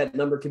minimum so that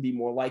number can be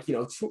more like,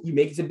 you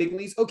make it to big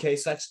leagues. Okay,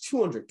 so that's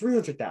 200,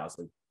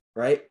 300,000,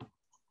 right?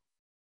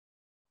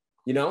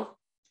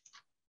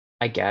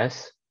 I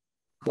guess.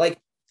 Like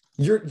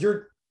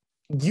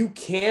you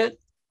can't.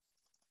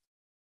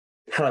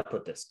 How do I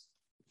put this?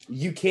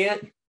 You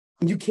can't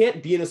you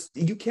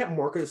can't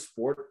market a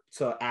sport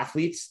to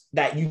athletes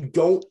that you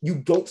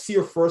don't see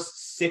your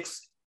first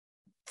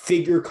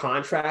 6-figure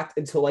contract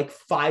until like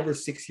 5 or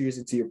 6 years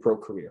into your pro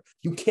career.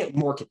 You can't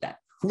market that.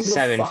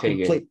 Seven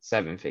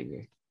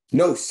figure.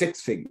 No,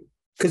 6-figure.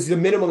 Because the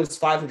minimum is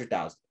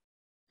 500,000.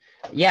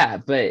 Yeah,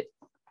 but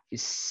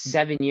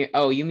 7 years.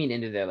 Oh, you mean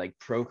into their like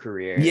pro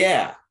career?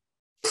 Yeah.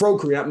 Pro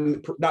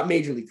career, not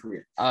major league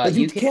career. Like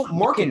you can't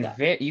market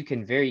that. You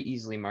can very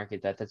easily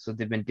market that. That's what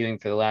they've been doing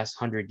for the last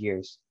 100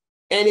 years.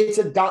 And it's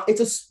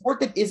a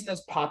sport that isn't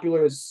as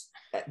popular as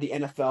the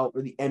NFL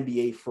or the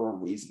NBA for a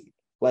reason.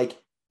 Like,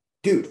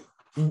 dude,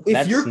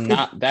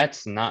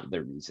 that's not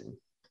the reason.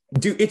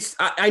 Dude,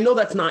 I know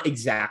that's not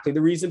exactly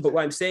the reason, but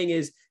what I'm saying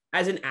is,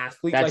 as an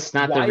athlete, that's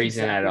not the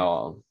reason at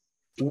all.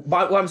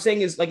 What I'm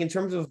saying is, like, in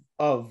terms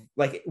of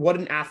like what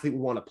an athlete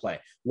would want to play,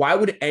 why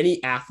would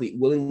any athlete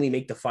willingly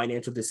make the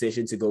financial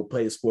decision to go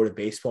play the sport of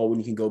baseball when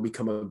you can go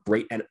become a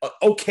great and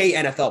okay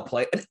NFL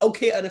player? An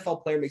okay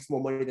NFL player makes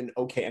more money than an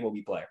okay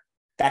MLB player.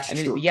 That's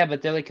true. Yeah,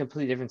 but they're like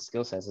completely different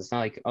skill sets. It's not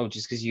like,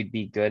 just because you'd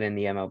be good in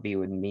the MLB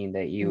would mean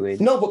that you would.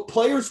 No, but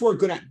players who are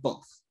good at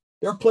both.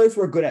 There are players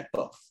who are good at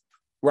both,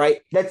 right?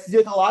 There's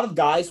a lot of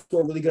guys who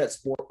are really good at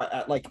sport,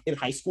 like in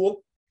high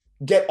school.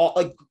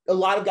 A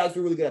lot of guys who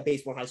are really good at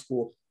baseball in high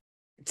school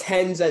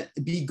tends to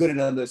be good at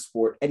another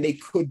sport, and they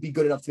could be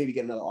good enough to maybe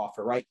get another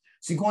offer, right?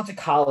 So you go into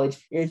college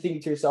and you're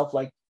thinking to yourself,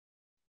 like,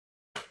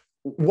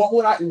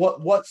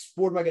 what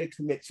sport am I going to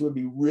commit to and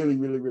be really,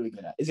 really, really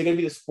good at? Is it going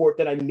to be the sport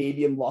that I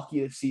maybe am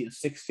lucky to see a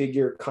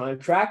 6-figure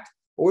contract,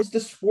 or is the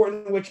sport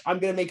in which I'm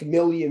going to make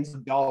millions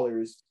of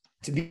dollars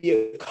to be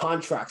a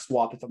contract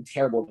swap if I'm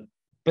terrible?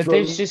 But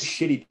there's just a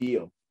shitty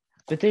deal.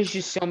 But there's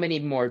just so many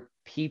more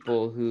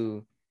people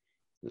who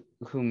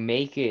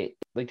make it.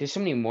 Like, there's so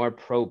many more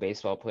pro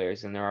baseball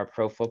players than there are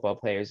pro football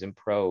players and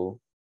pro.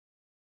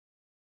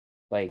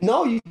 Like,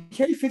 no, you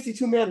carry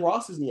 52-man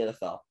rosters in the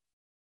NFL.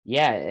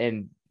 Yeah,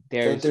 and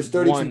there's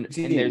 32 teams.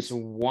 And there's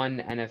one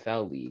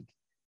NFL league.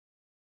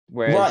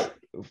 Whereas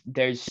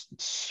there's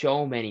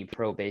so many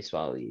pro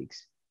baseball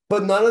leagues.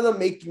 But none of them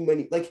making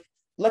money. Like,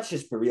 let's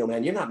just be real,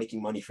 man. You're not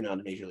making money for now in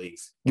the major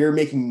leagues. You're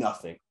making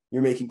nothing.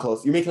 You're making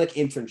close. You're making like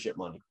internship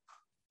money.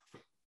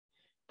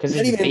 Because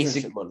it's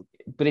basic,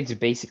 but it's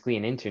basically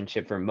an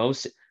internship for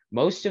most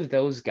of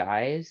those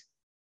guys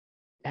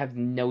have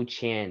no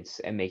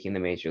chance at making the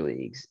major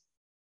leagues.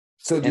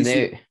 So do And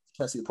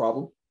you see the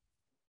problem?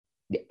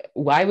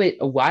 why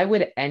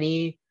would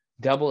any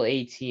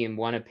AA team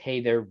want to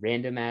pay their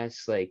random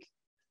ass like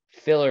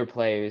filler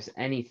players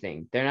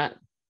anything? They're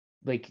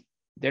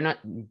not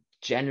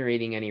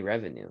generating any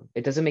revenue.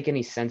 It doesn't make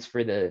any sense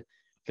for the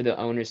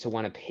owners to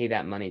want to pay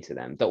that money to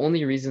them. The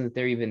only reason that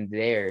they're even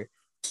there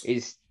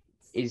is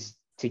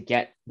to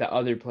get the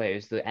other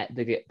players,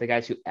 the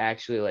guys who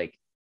actually like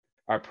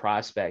are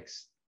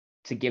prospects,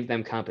 to give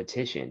them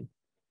competition.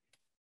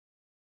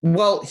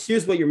 Well,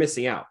 here's what you're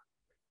missing out.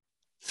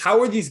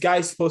 How are these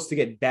guys supposed to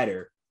get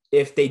better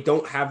if they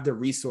don't have the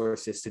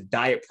resources to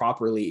diet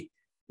properly,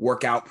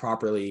 work out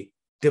properly,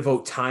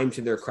 devote time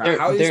to their craft?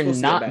 How are they supposed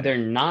to get better? They're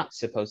not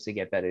supposed to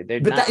get better.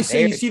 They're But not that, so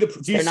there. you see the do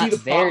you They're see not the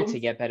there problem? to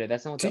get better.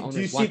 That's not what the Do you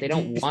owners see, want. They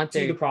don't want see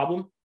their. the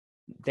problem.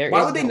 There Why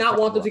is would they no not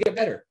want them problem. to get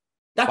better?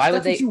 That's Why would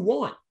what they- you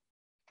want.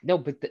 No,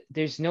 but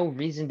there's no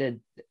reason to.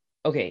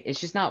 Okay, it's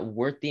just not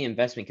worth the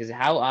investment, because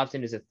how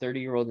often is a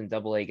 30-year-old in AA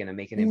going to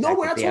make an impact? No,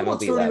 we're not at the talking about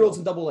MLB 30-year-olds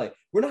level? in AA.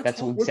 We're not.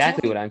 That's we're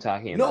exactly talking, what I'm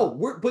talking No,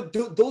 about.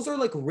 those are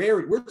like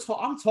rare.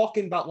 I'm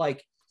talking about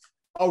like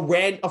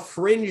a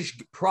fringe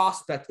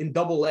prospect in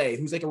AA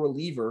who's like a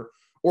reliever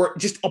or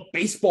just a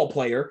baseball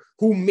player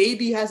who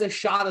maybe has a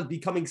shot of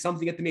becoming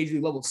something at the major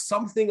league level,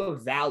 something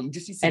of value.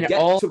 Just needs to And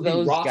get all to be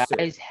those rostered.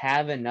 guys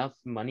have enough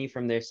money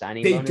from their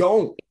signing They bonus.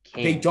 don't.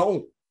 They They can't.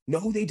 don't.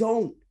 No, they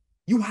don't.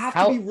 You have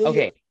How to be really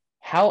okay?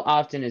 How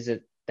often is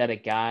it that a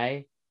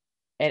guy,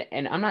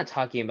 and I'm not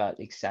talking about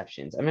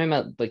exceptions. I'm talking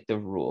about like the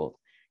rule.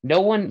 No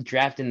one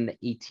drafted in the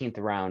 18th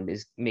round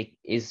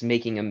is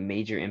making a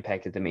major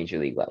impact at the major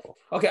league level.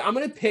 Okay, I'm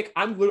gonna pick.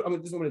 This is what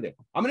I'm gonna do.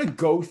 I'm gonna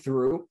go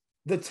through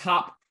the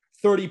top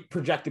 30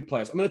 projected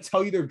players. I'm gonna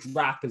tell you their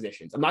draft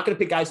positions. I'm not gonna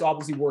pick guys who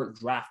obviously weren't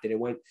drafted and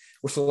were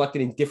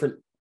selected in different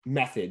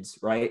methods,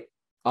 right?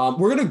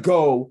 We're gonna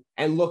go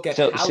and look at.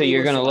 So how so they you're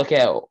were gonna look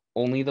selected. at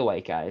only the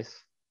white guys.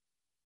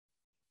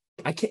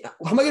 I can't.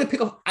 How am I gonna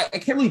pick? I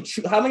can't really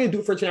choose. How am I gonna do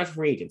it for international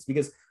free agents?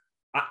 Because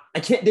I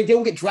can't. They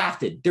don't get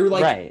drafted. They're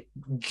like Right.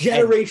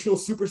 generational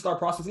superstar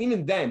prospects. And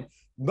even then,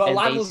 a And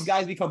lot of they those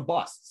guys become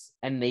busts.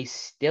 And they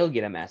still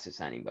get a massive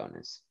signing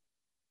bonus.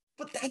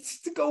 But that's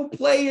to go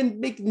play and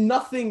make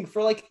nothing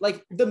for like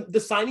the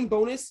signing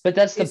bonus. But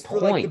that's the is for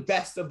like the point.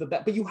 best of the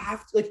best. But you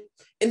have to like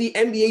in the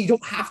NBA, you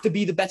don't have to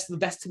be the best of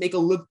the best to make a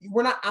live.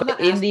 We're not. I'm not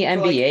In the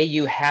asking for, NBA, like,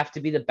 you have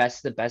to be the best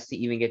of the best to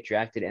even get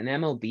drafted. In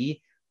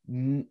MLB,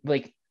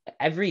 like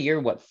every year,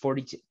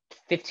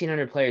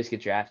 1,500 players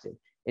get drafted.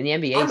 In the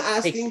NBA, I'm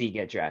asking- 60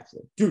 get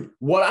drafted. dude,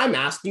 what I'm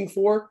asking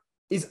for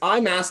is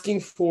I'm asking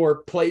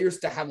for players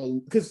to have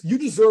because you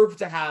deserve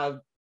to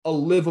have a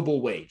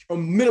livable wage, a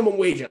minimum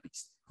wage at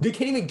least. They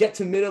can't even get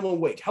to minimum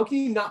wage. How can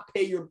you not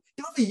pay your?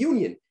 They don't have a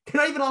union.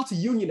 They're not even allowed to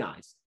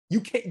unionize.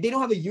 You can't. They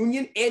don't have a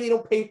union and they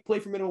don't play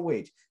for minimum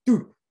wage,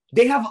 dude.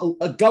 They have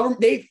a government.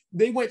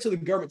 They went to the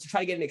government to try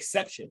to get an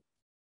exception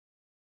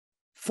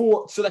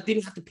so that they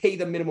didn't have to pay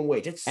the minimum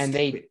wage. That's And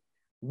stupid.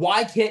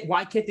 Why can't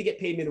they get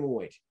paid minimum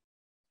wage?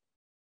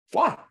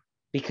 Why?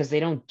 Because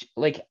they don't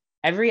like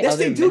every Yes,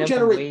 other they do minimum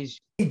generate-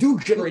 wage. They do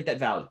generate that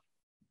value.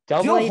 Do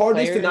you know Double how A hard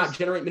it is to players, not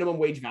generate minimum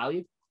wage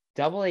value?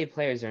 AA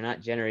players are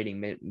not generating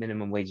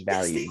minimum wage Yes,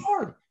 value. they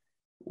are.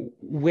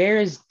 Where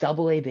is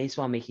AA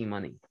baseball making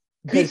money?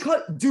 Because,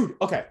 dude,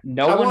 okay.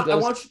 No I one want- I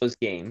goes want to those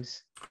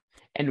games,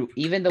 and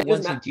even the It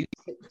ones doesn't who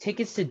do,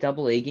 tickets to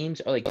AA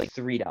games are like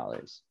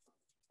 $3.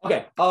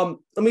 Okay.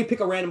 Let me pick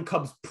a random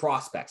Cubs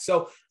prospect.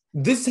 So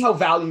this is how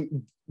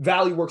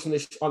value works on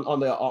this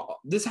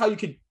this is how you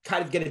could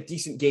kind of get a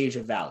decent gauge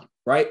of value,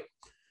 right?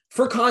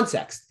 For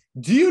context,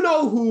 do you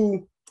know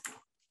who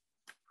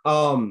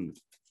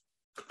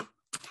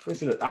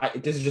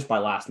this is just my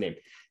last name.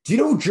 Do you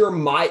know who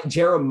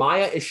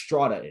Jeremiah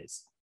Estrada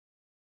is?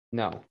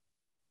 No.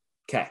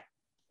 Okay.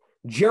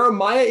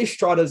 Jeremiah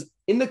Estrada's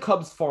in the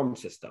Cubs farm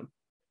system.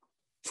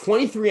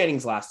 23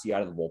 innings last year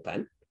out of the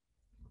bullpen.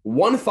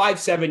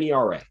 1.57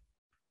 ERA.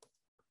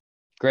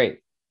 Great.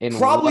 In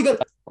Probably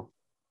what-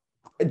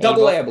 gonna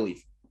double A, A-ball? I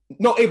believe.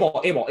 No, A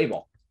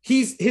ball.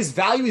 His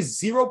value is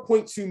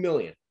 0.2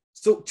 million.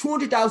 So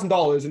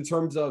 $200,000 in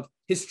terms of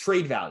his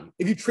trade value.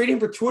 If you trade him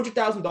for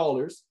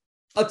 $200,000,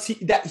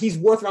 that he's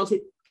worth around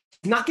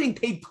not getting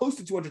paid close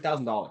to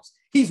 $200,000.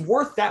 He's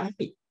worth that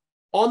money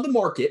on the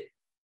market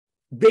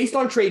based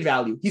on trade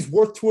value. He's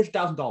worth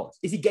 $200,000.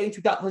 Is he getting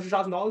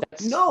 $200,000?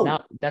 No.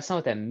 That's not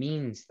what that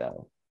means,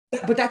 though.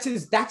 But that's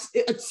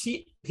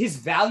his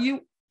value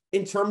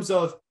in terms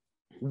of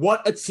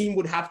what a team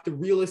would have to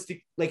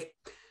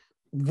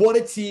what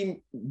a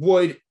team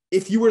would,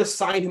 if you were to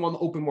sign him on the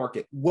open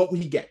market, what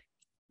would he get?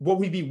 What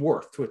would he be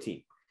worth to a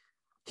team?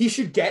 He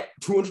should get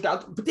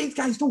 $200,000, but these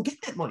guys don't get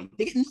that money.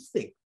 They get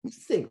nothing,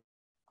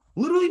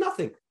 literally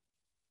nothing.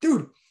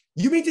 Dude,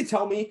 you mean to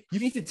tell me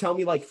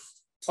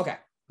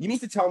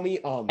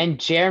And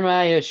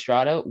Jeremiah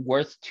Estrada,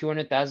 worth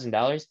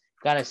 $200,000,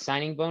 got a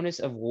signing bonus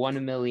of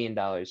 $1 million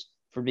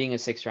for being a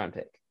 6th-round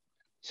pick.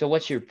 So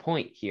what's your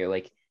point here?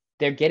 Like,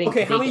 they're getting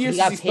how many years he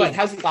got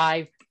has he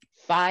played? paid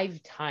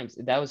five times.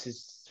 That was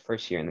his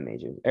first year in the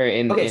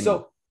majors.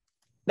 so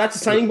that's a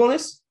signing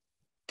bonus.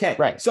 Okay.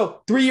 Right.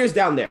 So 3 years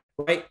down there,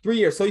 right? 3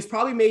 years. So he's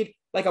probably made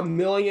like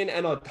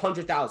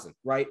 $1,100,000,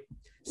 right?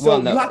 So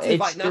Well, no, you have to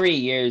it's 3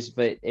 years,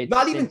 but it's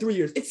not even 3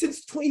 years. It's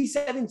since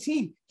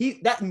 2017.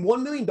 That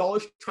 $1 million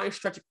trying to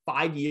stretch it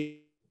 5 years.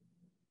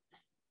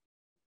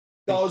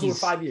 Dollars over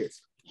 5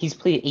 years. He's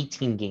played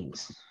 18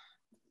 games.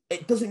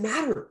 It doesn't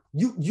matter.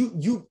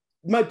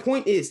 My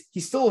point is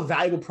he's still a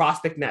valuable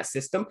prospect in that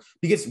system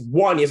because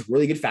one, he has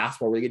really good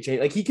fastball, really good change.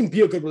 Like he can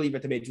be a good reliever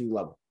at the major league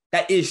level.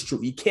 That is true.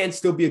 He can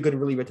still be a good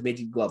reliever at the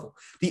major league level.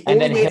 The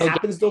And only then way it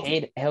happens though,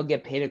 he'll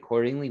get paid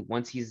accordingly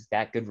once he's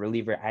that good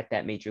reliever at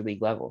that major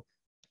league level.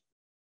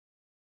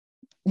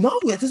 no,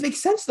 that doesn't make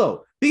sense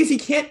though. Because he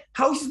can't,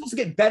 how is he supposed to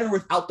get better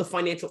without the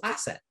financial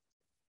asset?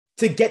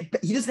 He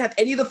doesn't have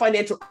any of the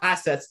financial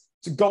assets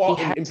to go out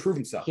and improve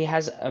himself. He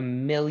has $1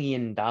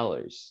 million.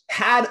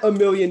 Had $1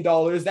 million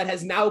that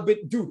has now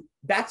been, dude,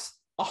 that's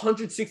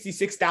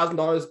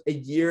 $166,000 a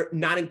year,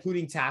 not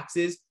including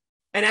taxes.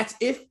 And that's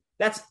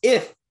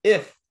if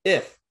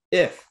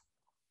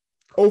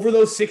over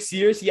those 6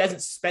 years, he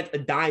hasn't spent a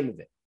dime of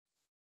it.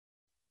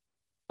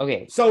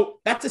 Okay. So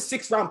that's a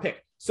 6th-round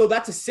pick.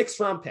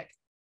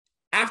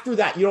 After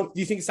that, do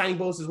you think signing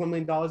bonus is $1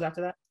 million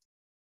after that?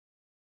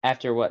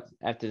 After what?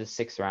 After the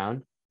 6th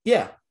round?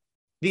 Yeah.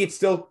 I think it's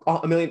still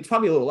 $1 million. It's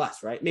probably a little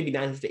less, right? Maybe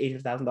 $900,000 to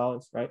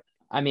 $800,000, right?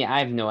 I mean, I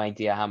have no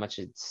idea how much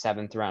a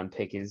 7th-round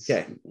pick is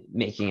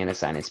making in a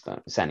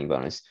signing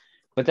bonus,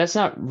 but that's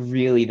not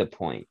really the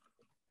point.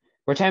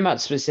 We're talking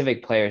about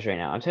specific players right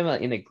now. I'm talking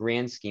about in the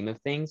grand scheme of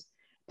things.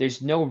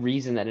 There's no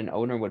reason that an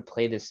owner would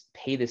pay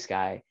this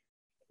guy.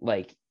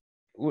 Like,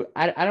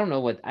 I don't know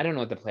what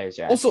the players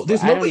are. Also,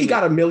 there's nobody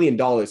got $1 million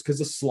because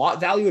the slot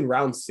value in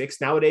round 6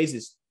 nowadays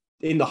is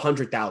in the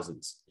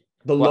 100,000s,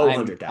 low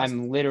 100,000s.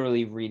 I'm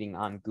literally reading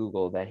on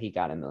Google that he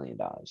got $1 million.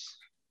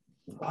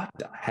 What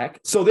the heck?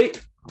 So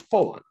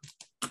hold on.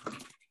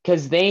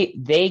 Because they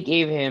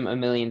gave him $1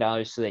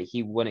 million so that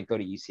he wouldn't go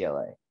to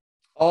UCLA.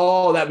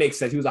 Oh, that makes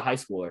sense. He was a high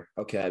schooler.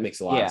 Okay, that makes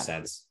a lot of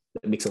sense.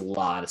 That makes a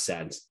lot of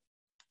sense.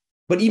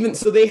 But even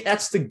so,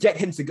 that's to get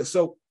him to go.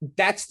 So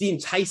that's the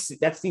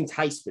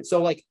enticement.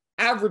 So like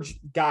average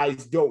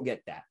guys don't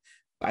get that.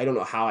 I don't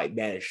know how I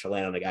managed to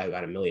land on a guy who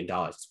got $1 million.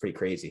 It's pretty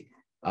crazy.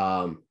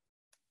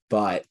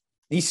 But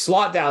these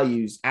slot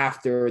values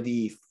after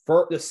the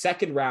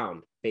 2nd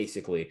round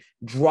basically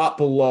drop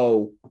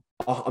below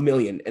 $1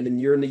 million, and then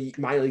you're in the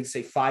minor league,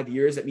 say 5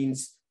 years. That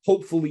means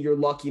hopefully you're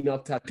lucky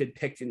enough to have been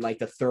picked in like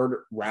the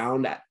 3rd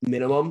round at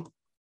minimum.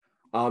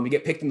 You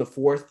get picked in the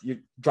 4th, you're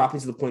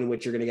dropping to the point in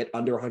which you're going to get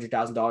under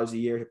 $100,000 a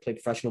year to play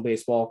professional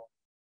baseball.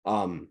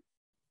 I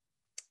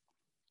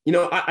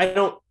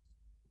don't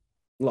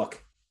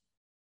look.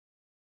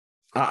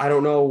 I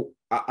don't know.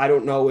 I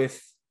don't know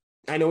if.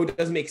 I know it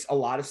doesn't make a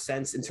lot of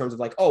sense in terms of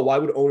like, oh, why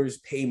would owners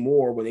pay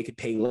more when they could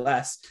pay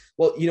less?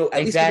 Well, at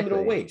least give the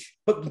minimum wage,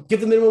 but give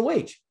the minimum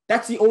wage.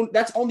 That's the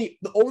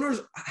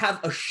owners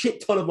have a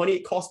shit ton of money.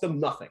 It costs them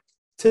nothing.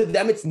 To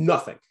them, it's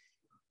nothing.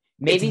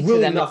 Maybe it's really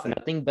to them nothing. It's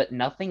nothing, but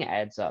nothing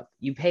adds up.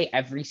 You pay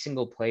every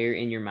single player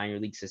in your minor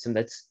league system.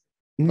 That's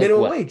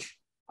minimum wage.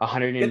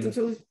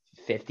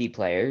 150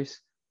 players.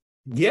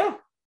 Yeah.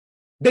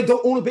 They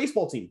don't own a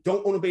baseball team.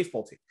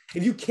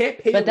 If you can't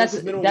pay but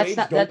minimum wage,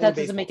 that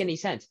doesn't make any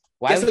sense.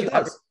 Why yes, would it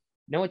does.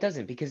 No, it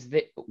doesn't, because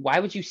why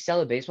would you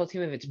sell a baseball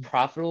team if it's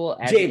profitable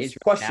as James, it is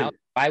right question. now?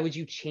 Why would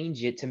you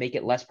change it to make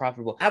it less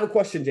profitable? I have a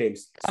question,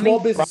 James. Small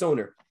business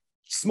owner.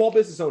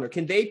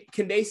 Can they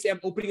say I'm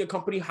opening a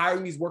company,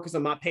 hiring these workers,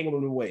 I'm not paying them a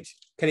minimum wage?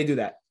 Can they do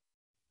that?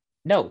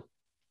 No.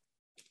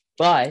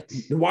 But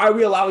why are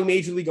we allowing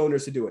major league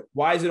owners to do it?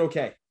 Why is it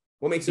okay?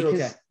 What makes it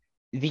okay?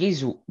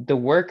 The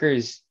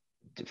workers,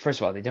 first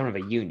of all, they don't have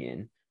a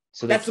union,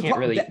 so they can't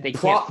really. They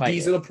can't fight.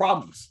 These are the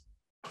problems.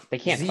 They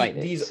can't fight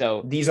it.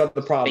 So these are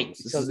the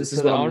problems. So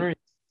the owners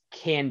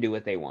can do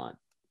what they want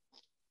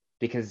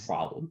because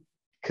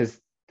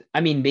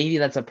I mean, maybe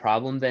that's a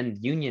problem. Then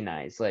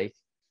unionize, but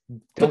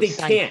they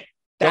can't.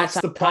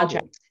 That's the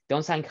problem.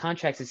 Don't sign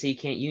contracts that say you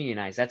can't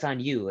unionize. That's on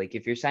you. Like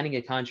if you're signing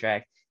a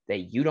contract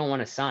that you don't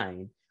want to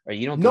sign or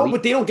you don't. No,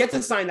 but they don't get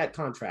to sign that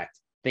contract.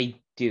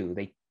 They do.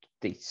 They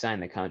sign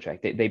the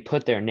contract. They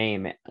put their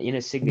name in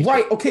a signature.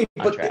 Right. Okay.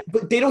 Contract.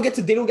 But they don't get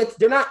to.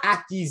 They're not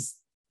at these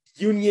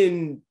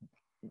union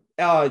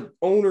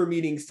owner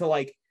meetings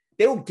to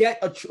they don't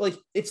get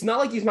it's not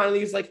like these minor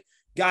leagues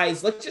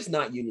guys, let's just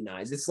not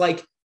unionize. It's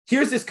like,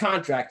 here's this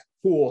contract,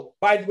 cool,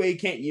 by the way, you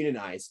can't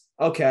unionize.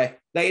 Okay,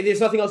 there's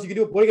nothing else you can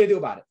do. What are you gonna do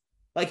about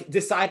it?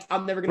 Decide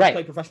I'm never gonna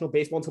play professional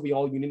baseball until we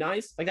all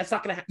unionize. That's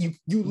not gonna happen.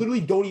 You literally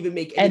don't even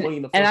make any money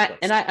in the first place.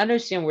 And I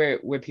understand where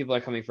people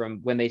are coming from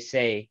when they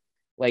say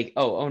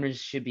owners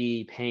should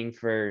be paying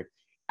for.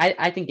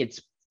 I think it's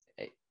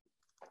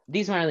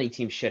these minor league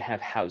teams should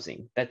have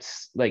housing.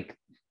 That's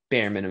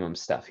bare minimum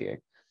stuff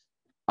here.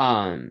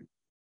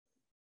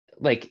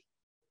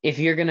 If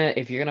you're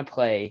gonna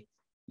play,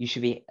 you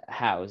should be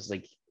housed,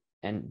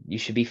 and you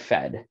should be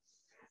fed.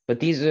 But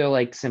these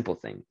are simple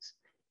things.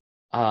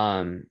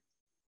 But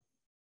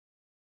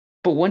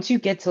once you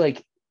get to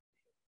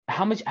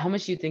how much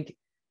do you think,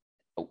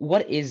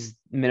 what is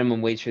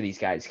minimum wage for these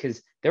guys?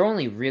 Because they're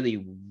only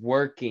really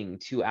working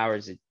 2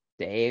 hours a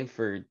day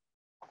for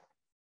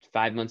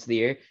 5 months of the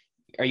year.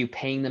 Are you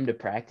paying them to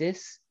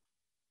practice?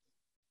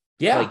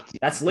 Yeah, Like,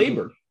 that's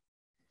labor.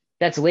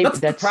 That's labor. That's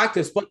the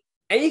practice, but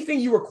anything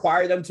you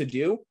require them to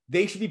do,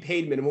 they should be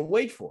paid minimum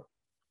wage for.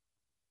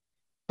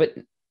 But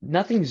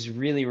nothing's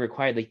really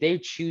required. Like, they're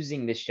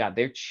choosing this job.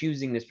 They're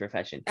choosing this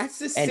profession. That's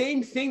the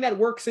same thing that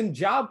works in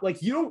job.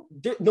 Like, no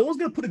one's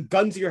going to put a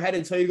gun to your head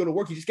and tell you to go to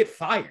work. You just get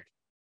fired.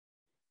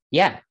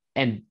 Yeah.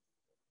 And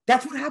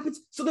that's what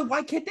happens. So then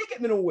why can't they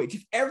get minimum wage?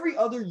 If every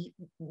other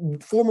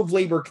form of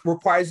labor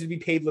requires you to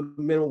be paid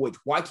minimum wage,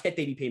 why can't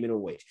they be paid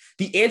minimum wage?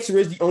 The answer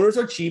is the owners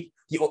are cheap.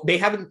 They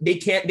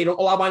don't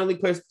allow minor league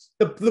players.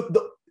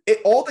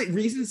 All the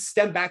reasons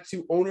stem back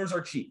to owners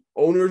are cheap.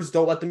 Owners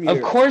don't let them use.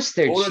 Of course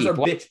they're owners cheap. Are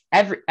bitch.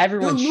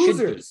 Everyone they're should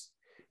losers.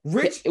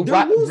 be.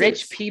 Losers.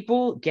 Rich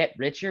people get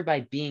richer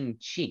by being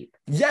cheap.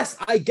 Yes,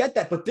 I get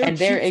that, but they're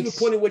cheap to the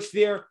point in which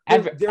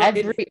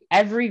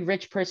every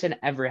rich person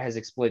ever has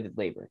exploited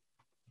labor.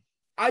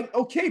 But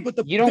not to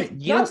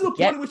the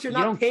point in which you're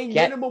not paying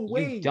minimum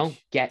wage. You don't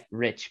get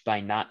rich by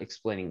not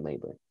exploiting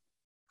labor.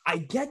 I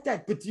get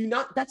that, but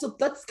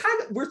that's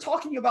kind of, we're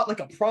talking about like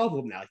a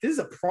problem now. Like, this is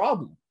a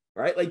problem,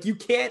 right? Like, you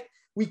can't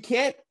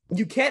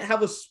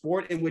have a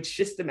sport in which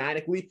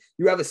systematically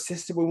you have a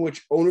system in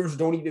which owners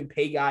don't even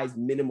pay guys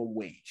minimum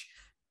wage.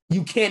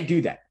 You can't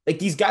do that. Like,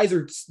 these guys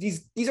are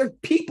these are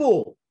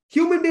people,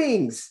 human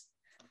beings,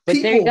 but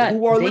people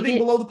who are living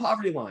below the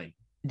poverty line.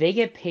 They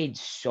get paid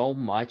so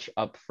much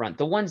up front.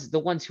 The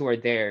ones who are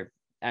there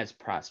as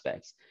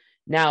prospects.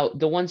 Now,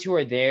 the ones who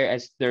are there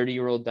as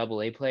 30-year-old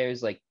AA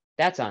players, like,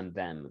 that's on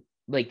them.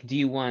 Like, do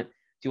you want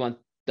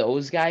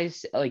those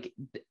guys, like,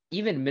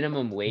 even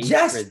minimum wage?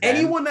 Yes, for them?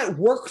 Anyone that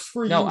works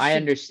for you. No, I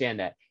understand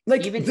that.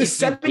 Like, even the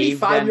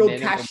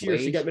 75-year-old cashier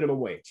should get minimum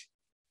wage.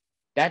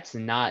 That's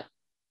not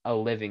a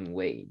living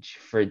wage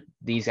for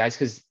these guys,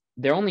 because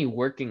they're only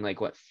working like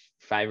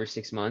 5 or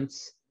 6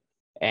 months.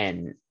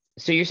 And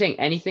so you're saying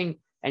anything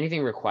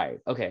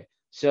required. Okay.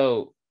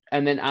 So,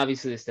 and then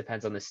obviously this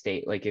depends on the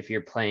state. Like, if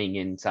you're playing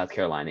in South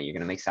Carolina, you're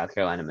going to make South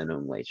Carolina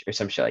minimum wage or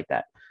some shit like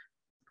that.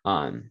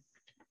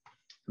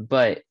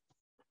 But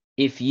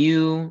if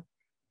you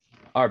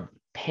are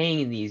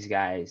paying these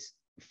guys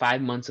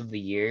 5 months of the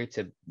year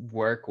to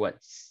work,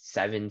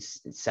 seven,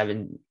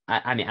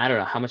 I mean, I don't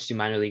know, how much do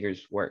minor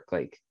leaguers work?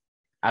 Like,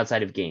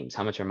 outside of games,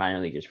 how much are minor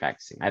leaguers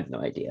practicing? I have no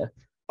idea.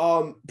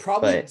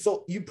 Probably.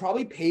 So you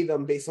probably pay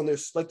them based on their,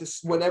 like,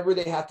 this, whenever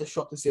they have to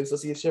show up to see. So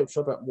you show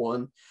up at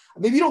 1.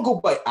 Maybe you don't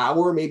go by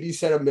hour. Maybe you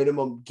set a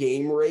minimum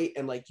game rate,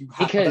 and like you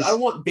have. Because I don't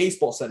want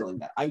baseball settling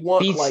that. I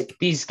want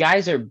these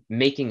guys are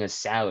making a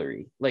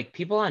salary. Like,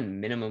 people on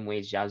minimum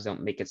wage jobs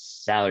don't make a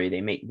salary.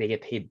 They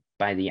get paid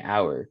by the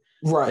hour.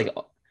 Right.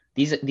 Like,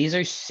 these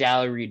are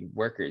salaried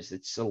workers.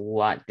 It's a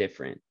lot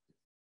different.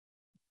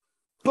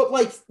 But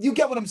like, you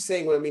get what I'm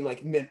saying when I mean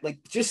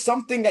like just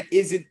something that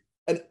isn't.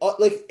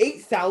 Like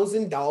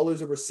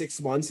 $8,000 over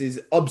 6 months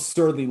is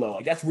absurdly low.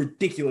 Like, that's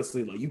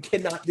ridiculously low. You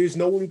cannot. There's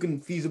no one who can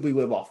feasibly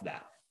live off of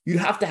that. You'd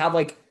have to have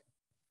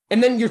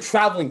and then you're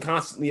traveling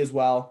constantly as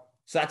well,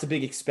 so that's a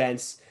big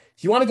expense.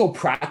 If you want to go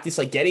practice,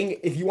 like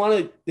if you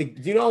want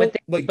to,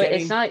 but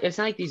it's not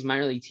like these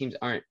minor league teams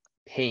aren't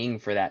paying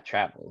for that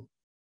travel.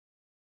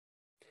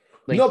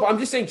 Like, no, but I'm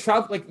just saying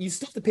travel. Like, you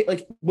still have to pay.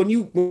 Like, when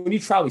you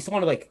travel, you still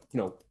want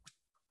to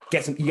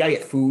get some. You gotta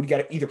get food. You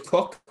gotta either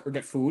cook or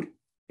get food.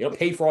 You don't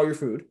pay for all your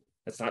food.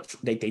 That's not.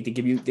 They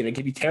give you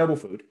terrible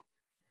food.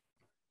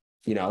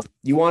 You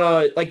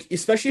want to,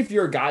 especially if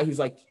you're a guy who's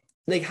like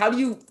how do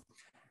you,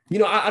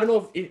 I don't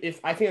know if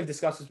I think I've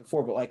discussed this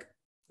before, but like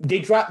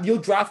you'll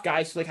draft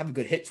guys who have a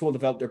good hit tool,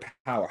 develop their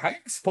power. How are you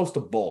supposed to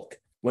bulk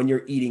when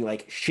you're eating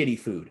shitty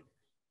food,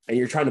 and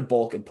you're trying to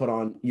bulk and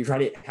you're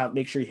trying to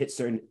make sure you hit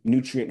certain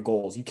nutrient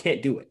goals? You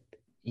can't do it.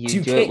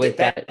 You do it with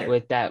that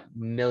 $1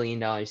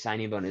 million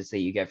signing bonus that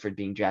you get for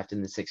being drafted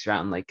in the 6th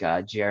round, like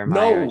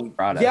Jeremiah.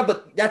 Yeah,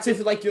 but that's if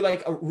you're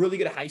a really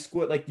good at high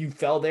school. Like, you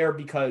fell there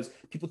because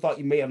people thought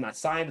you may have not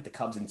signed, but the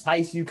Cubs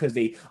enticed you because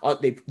they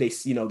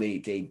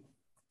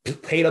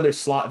paid other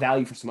slot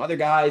value for some other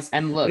guys.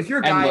 And look, but if you're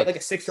a guy like a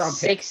 6th round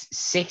pick,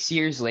 6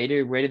 years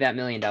later, where did that $1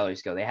 million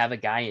go? They have a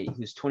guy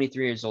who's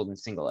 23 years old in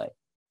single A.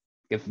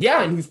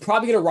 And who's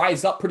probably going to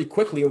rise up pretty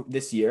quickly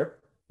this year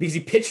because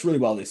he pitched really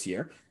well this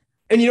year.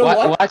 And you know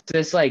what?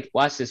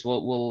 Watch this.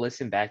 We'll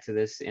listen back to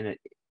this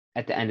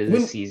at the end of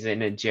the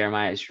season, and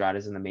Jeremiah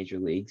Estrada's in the major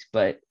leagues.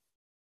 But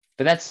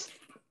that's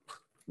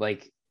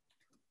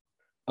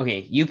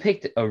okay. You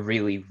picked a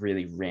really,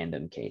 really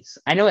random case.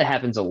 I know it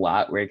happens a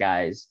lot where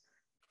guys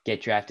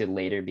get drafted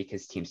later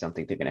because teams don't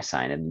think they're going to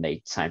sign and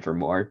they sign for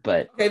more.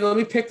 But okay, let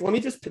me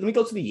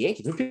go to the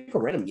Yankees. Let me pick a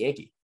random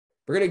Yankee.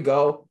 We're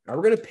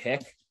gonna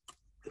pick.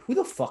 Who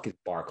the fuck is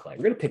Barclay?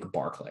 We're going to pick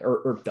Barclay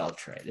or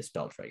Beltray, this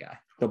Beltray guy.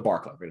 No,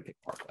 Barclay. We're going to pick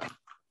Barclay.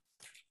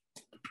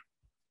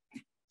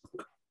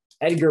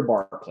 Edgar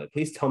Barclay.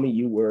 Please tell me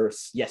you were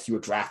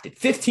drafted.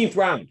 15th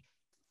round.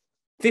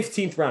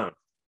 15th round.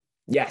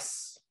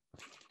 Yes.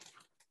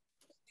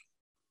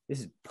 This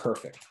is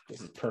perfect.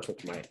 This is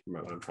perfect for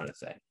what I'm trying to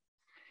say.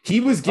 He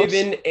was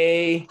given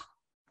a.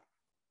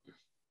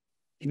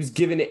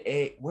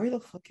 Where the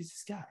fuck is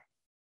this guy?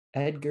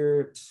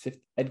 Edgar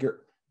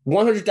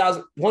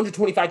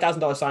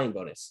 $125,000 signing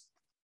bonus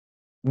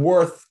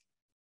worth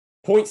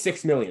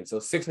 $0.6 million, so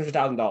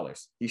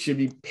 $600,000. He should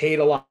be paid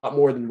a lot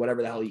more than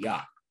whatever the hell he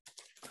got.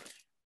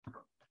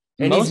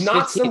 And he's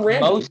not some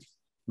random.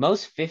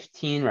 Most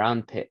 15th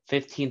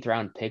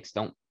round picks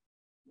don't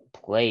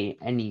play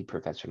any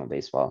professional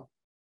baseball.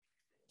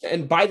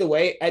 And by the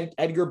way,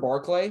 Edgar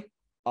Barclay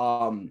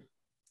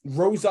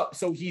rose up.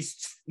 So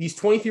he's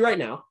 23 right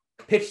now.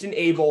 Pitched in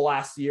A ball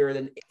last year,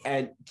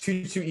 and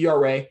 2.2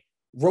 ERA.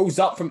 Rose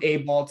up from A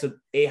ball to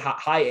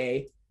high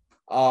A.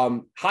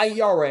 High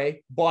ERA,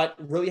 but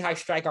really high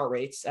strikeout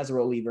rates as a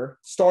reliever.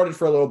 Started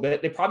for a little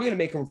bit. They're probably going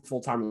to make him a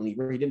full-time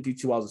reliever. He didn't do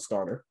too well as a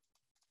starter.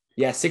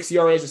 Yeah, 6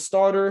 ERA as a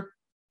starter.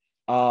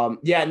 And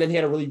then he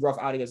had a really rough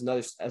outing as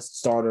a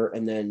starter,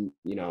 and then,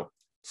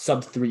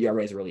 sub 3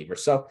 ERA as a reliever.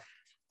 So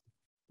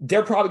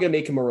they're probably going to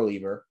make him a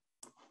reliever.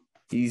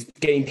 He's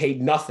getting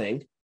paid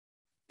nothing.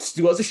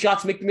 Still has a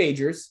shot to make the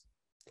majors.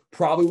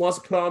 Probably wants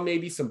to put on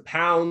maybe some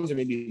pounds or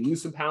maybe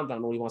lose some pounds. I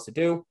don't know what he wants to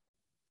do.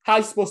 How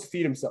he's supposed to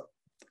feed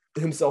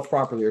himself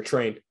properly or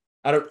train?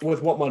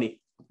 With what money?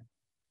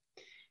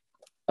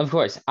 Of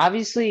course.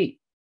 Obviously,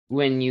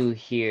 when you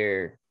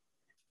hear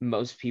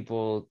most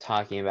people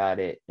talking about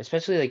it,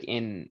 especially like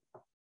in,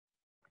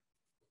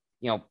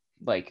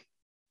 like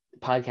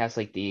podcasts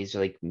like these or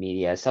like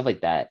media, stuff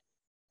like that,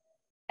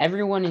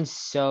 everyone is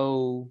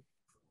so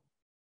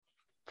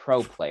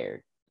pro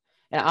player.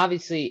 And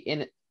obviously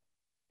in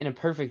a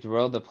perfect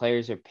world, the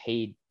players are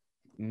paid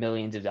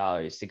millions of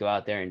dollars to go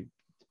out there and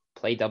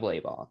play AA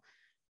ball.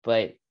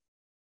 But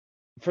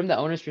from the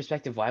owner's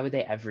perspective, why would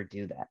they ever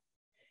do that?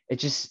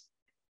 It's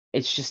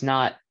just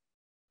not.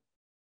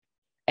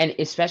 And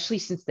especially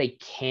since they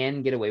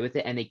can get away with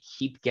it and they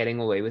keep getting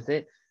away with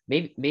it,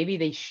 maybe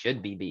they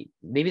should be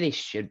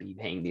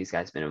paying these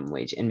guys minimum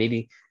wage. And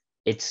maybe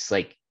it's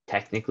like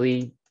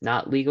technically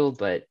not legal,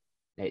 but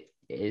it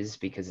is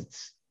because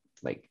it's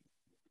like,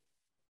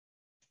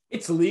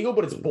 it's legal,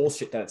 but it's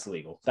bullshit that it's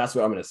legal. That's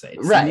what I'm gonna say.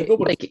 It's right. Legal,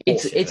 but like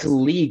it's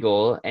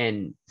legal,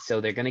 and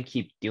so they're gonna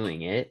keep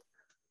doing it.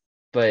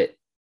 But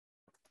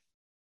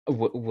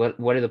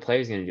what are the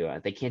players gonna do about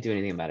it? They can't do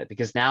anything about it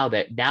because now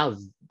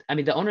I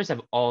mean the owners have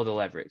all the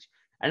leverage.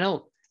 I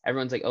know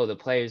everyone's like, oh, the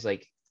players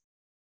like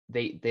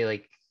they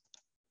like,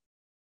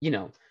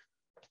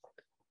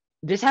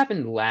 this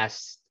happened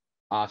last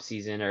off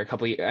season or a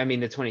couple years. I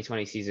mean the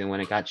 2020 season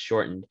when it got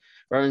shortened,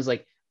 where everyone's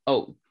like,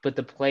 oh, but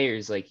the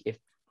players like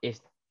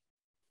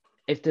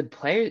if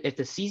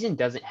the season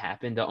doesn't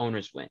happen, the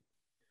owners win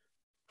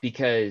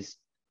because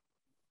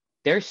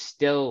they're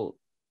still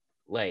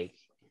like,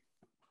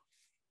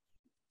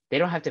 they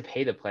don't have to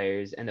pay the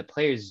players and the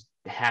players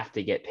have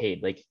to get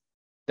paid. Like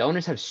the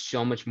owners have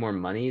so much more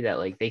money that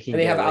like they can.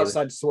 And they have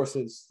outside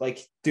sources. Like,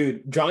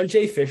 dude, John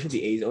J. Fisher,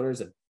 the A's owner, is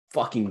a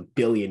fucking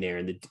billionaire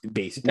in the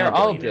base. They're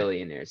all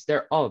billionaires.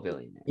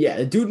 Yeah,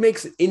 the dude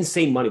makes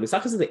insane money, but it's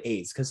not because of the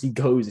A's. Because he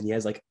goes and he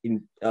has like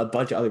a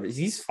bunch of other.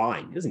 He's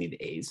fine. He doesn't need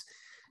the A's.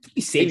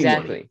 He's saving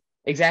money.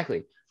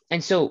 Exactly.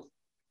 And so,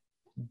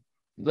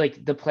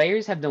 like the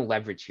players have no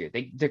leverage here.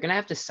 They're gonna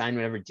have to sign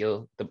whatever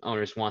deal the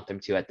owners want them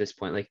to at this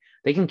point. Like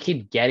they can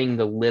keep getting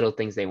the little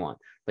things they want,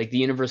 like the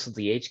universal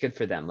DH. Good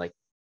for them. Like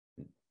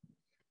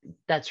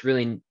that's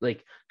really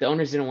like the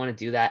owners didn't want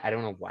to do that. I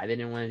don't know why they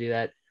didn't want to do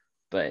that,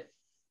 but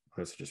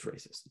it's just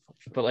racist.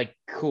 But like,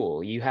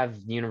 cool, you have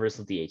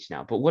universal DH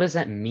now. But what does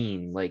that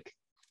mean? Like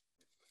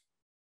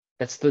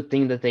that's the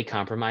thing that they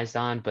compromised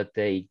on, but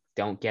they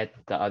don't get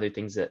the other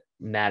things that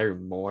matter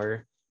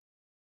more,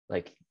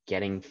 like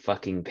getting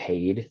fucking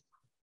paid.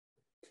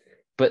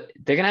 But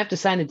they're gonna have to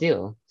sign a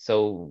deal.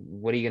 So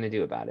what are you gonna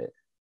do about it?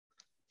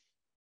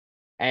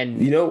 And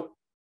go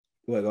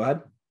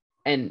ahead.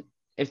 And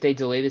if they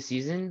delay the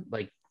season,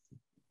 like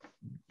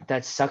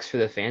that sucks for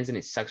the fans and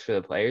it sucks for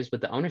the players,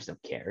 but the owners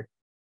don't care.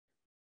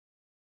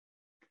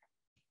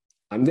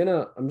 I'm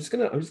gonna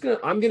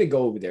go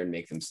over there and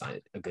make them sign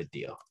a good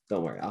deal.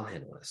 Don't worry, I'll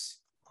handle this.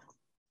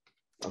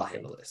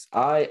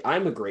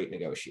 I'm a great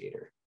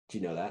negotiator. Do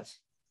you know that?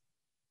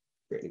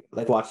 Great.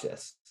 Like, watch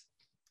this.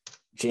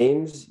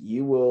 James,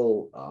 you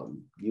will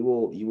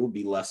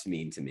be less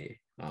mean to me.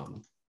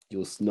 You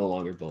will no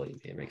longer bully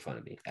me and make fun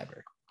of me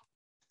ever.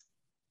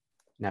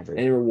 Never.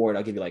 Any reward,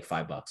 I'll give you like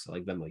 $5. I'll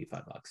like Venmo you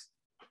 $5.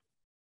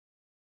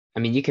 I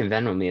mean, you can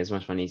Venmo me as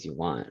much money as you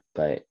want,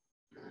 but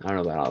I don't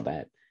know about all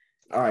that.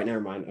 All right,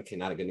 never mind. Okay,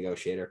 not a good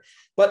negotiator.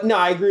 But no,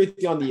 I agree with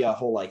you on the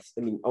whole, like,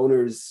 I mean,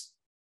 owners,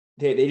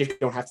 they just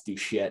don't have to do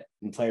shit.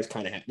 And players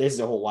kind of have. This is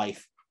their whole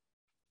life.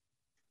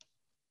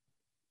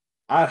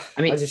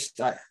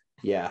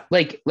 Yeah.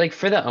 Like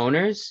for the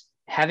owners,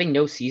 having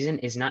no season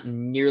is not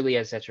nearly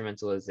as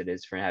detrimental as it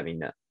is for having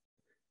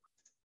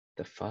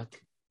the fuck.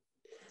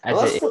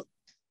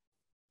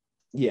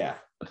 Yeah.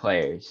 The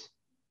players.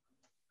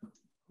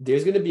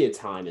 There's going to be a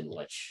time in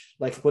which,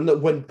 like, when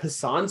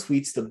Passan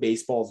tweets the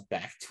baseball's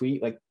back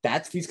tweet, like,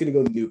 that tweet's going to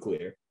go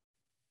nuclear.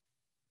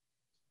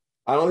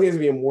 I don't think it's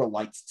going to be a more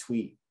liked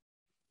tweet.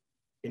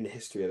 in the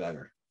history of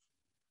ever.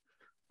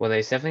 Well,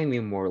 there's definitely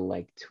been more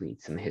liked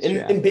tweets in the history.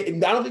 And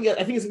I think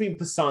it's gonna be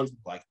Hassan's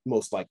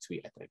most liked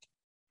tweet, I think,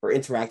 or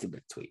interactive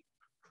with tweet.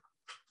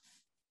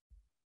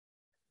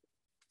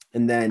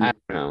 And then I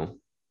don't know.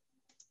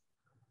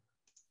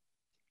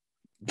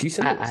 G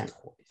said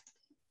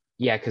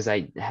yeah, because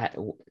I had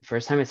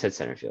first time I said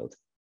center field.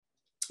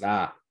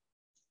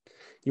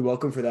 You're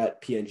welcome for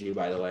that PNG,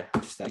 by the way.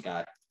 Just that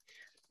guy.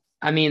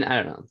 I mean, I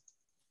don't know.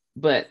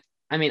 But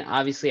I mean,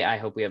 obviously I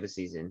hope we have a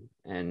season,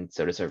 and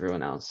so does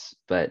everyone else.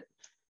 But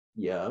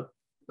yeah,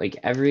 like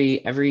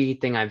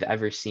everything I've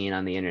ever seen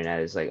on the internet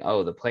is like,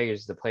 oh, the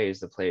players.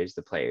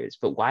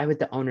 But why would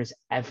the owners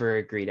ever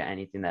agree to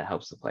anything that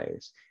helps the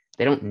players?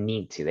 They don't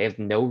need to. They have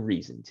no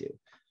reason to.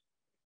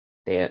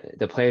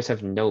 The players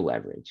have no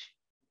leverage.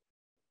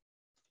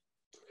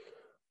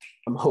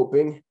 I'm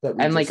hoping that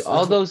and like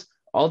all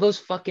those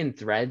fucking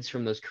threads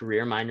from those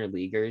career minor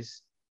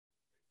leaguers,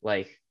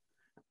 like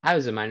I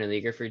was a minor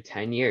leaguer for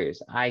 10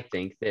 years. I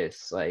think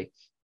this, like,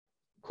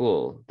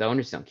 cool. The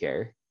owners don't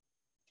care.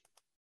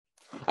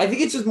 I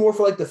think it's just more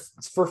for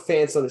for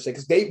fans to understand,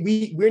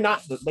 because we're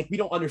not like, we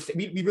don't understand.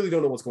 We really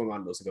don't know what's going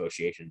on in those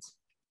negotiations.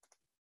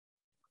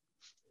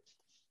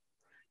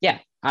 Yeah,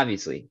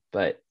 obviously,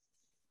 but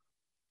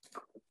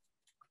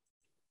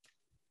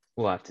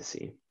we'll have to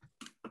see.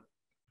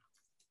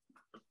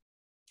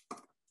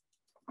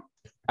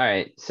 All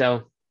right,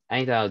 so I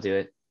think that'll do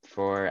it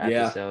for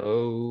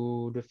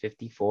episode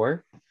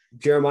 54.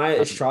 Jeremiah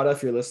Estrada,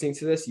 if you're listening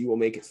to this, you will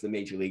make it to the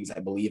major leagues. I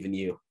believe in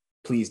you.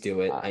 Please do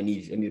it. I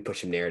need to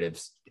push some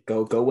narratives.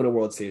 Go win a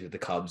World Series with the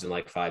Cubs in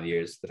like 5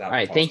 years. All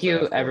right, thank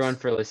you everyone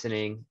for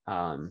listening.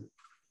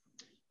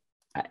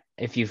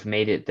 If you've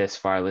made it this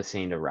far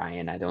listening to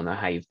Ryan, I don't know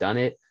how you've done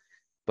it,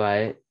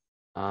 but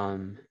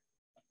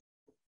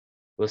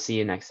we'll see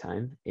you next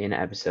time in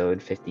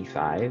episode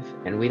 55.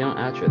 And we don't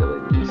outro the way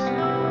we used to,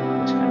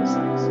 which kind of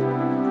sucks.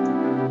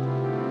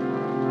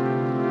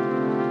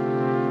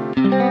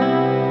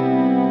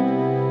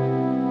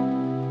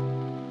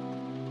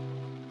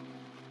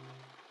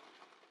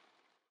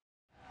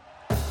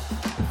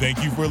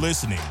 Thank you for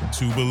listening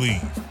to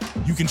Believe.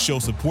 You can show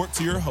support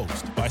to your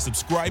host by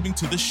subscribing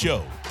to the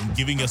show and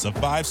giving us a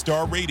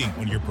 5-star rating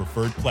on your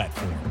preferred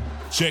platform.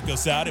 Check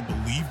us out at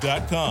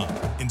Believe.com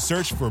and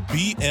search for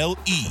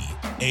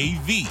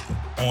BLEAV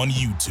on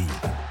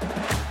YouTube.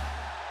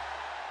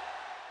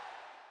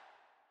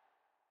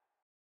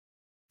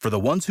 For the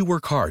ones who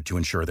work hard to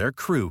ensure their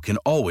crew can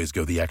always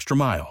go the extra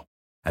mile,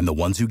 and the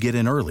ones who get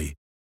in early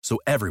so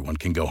everyone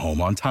can go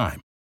home on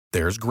time,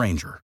 there's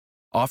Grainger,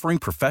 offering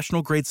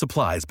professional-grade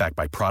supplies backed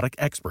by product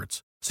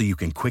experts so you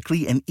can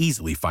quickly and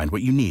easily find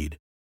what you need.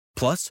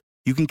 Plus,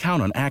 you can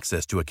count on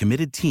access to a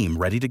committed team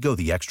ready to go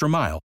the extra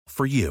mile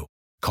for you.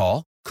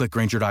 Call, click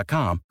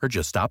Grainger.com, or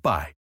just stop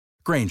by.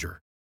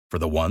 Grainger, for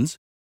the ones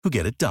who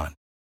get it done.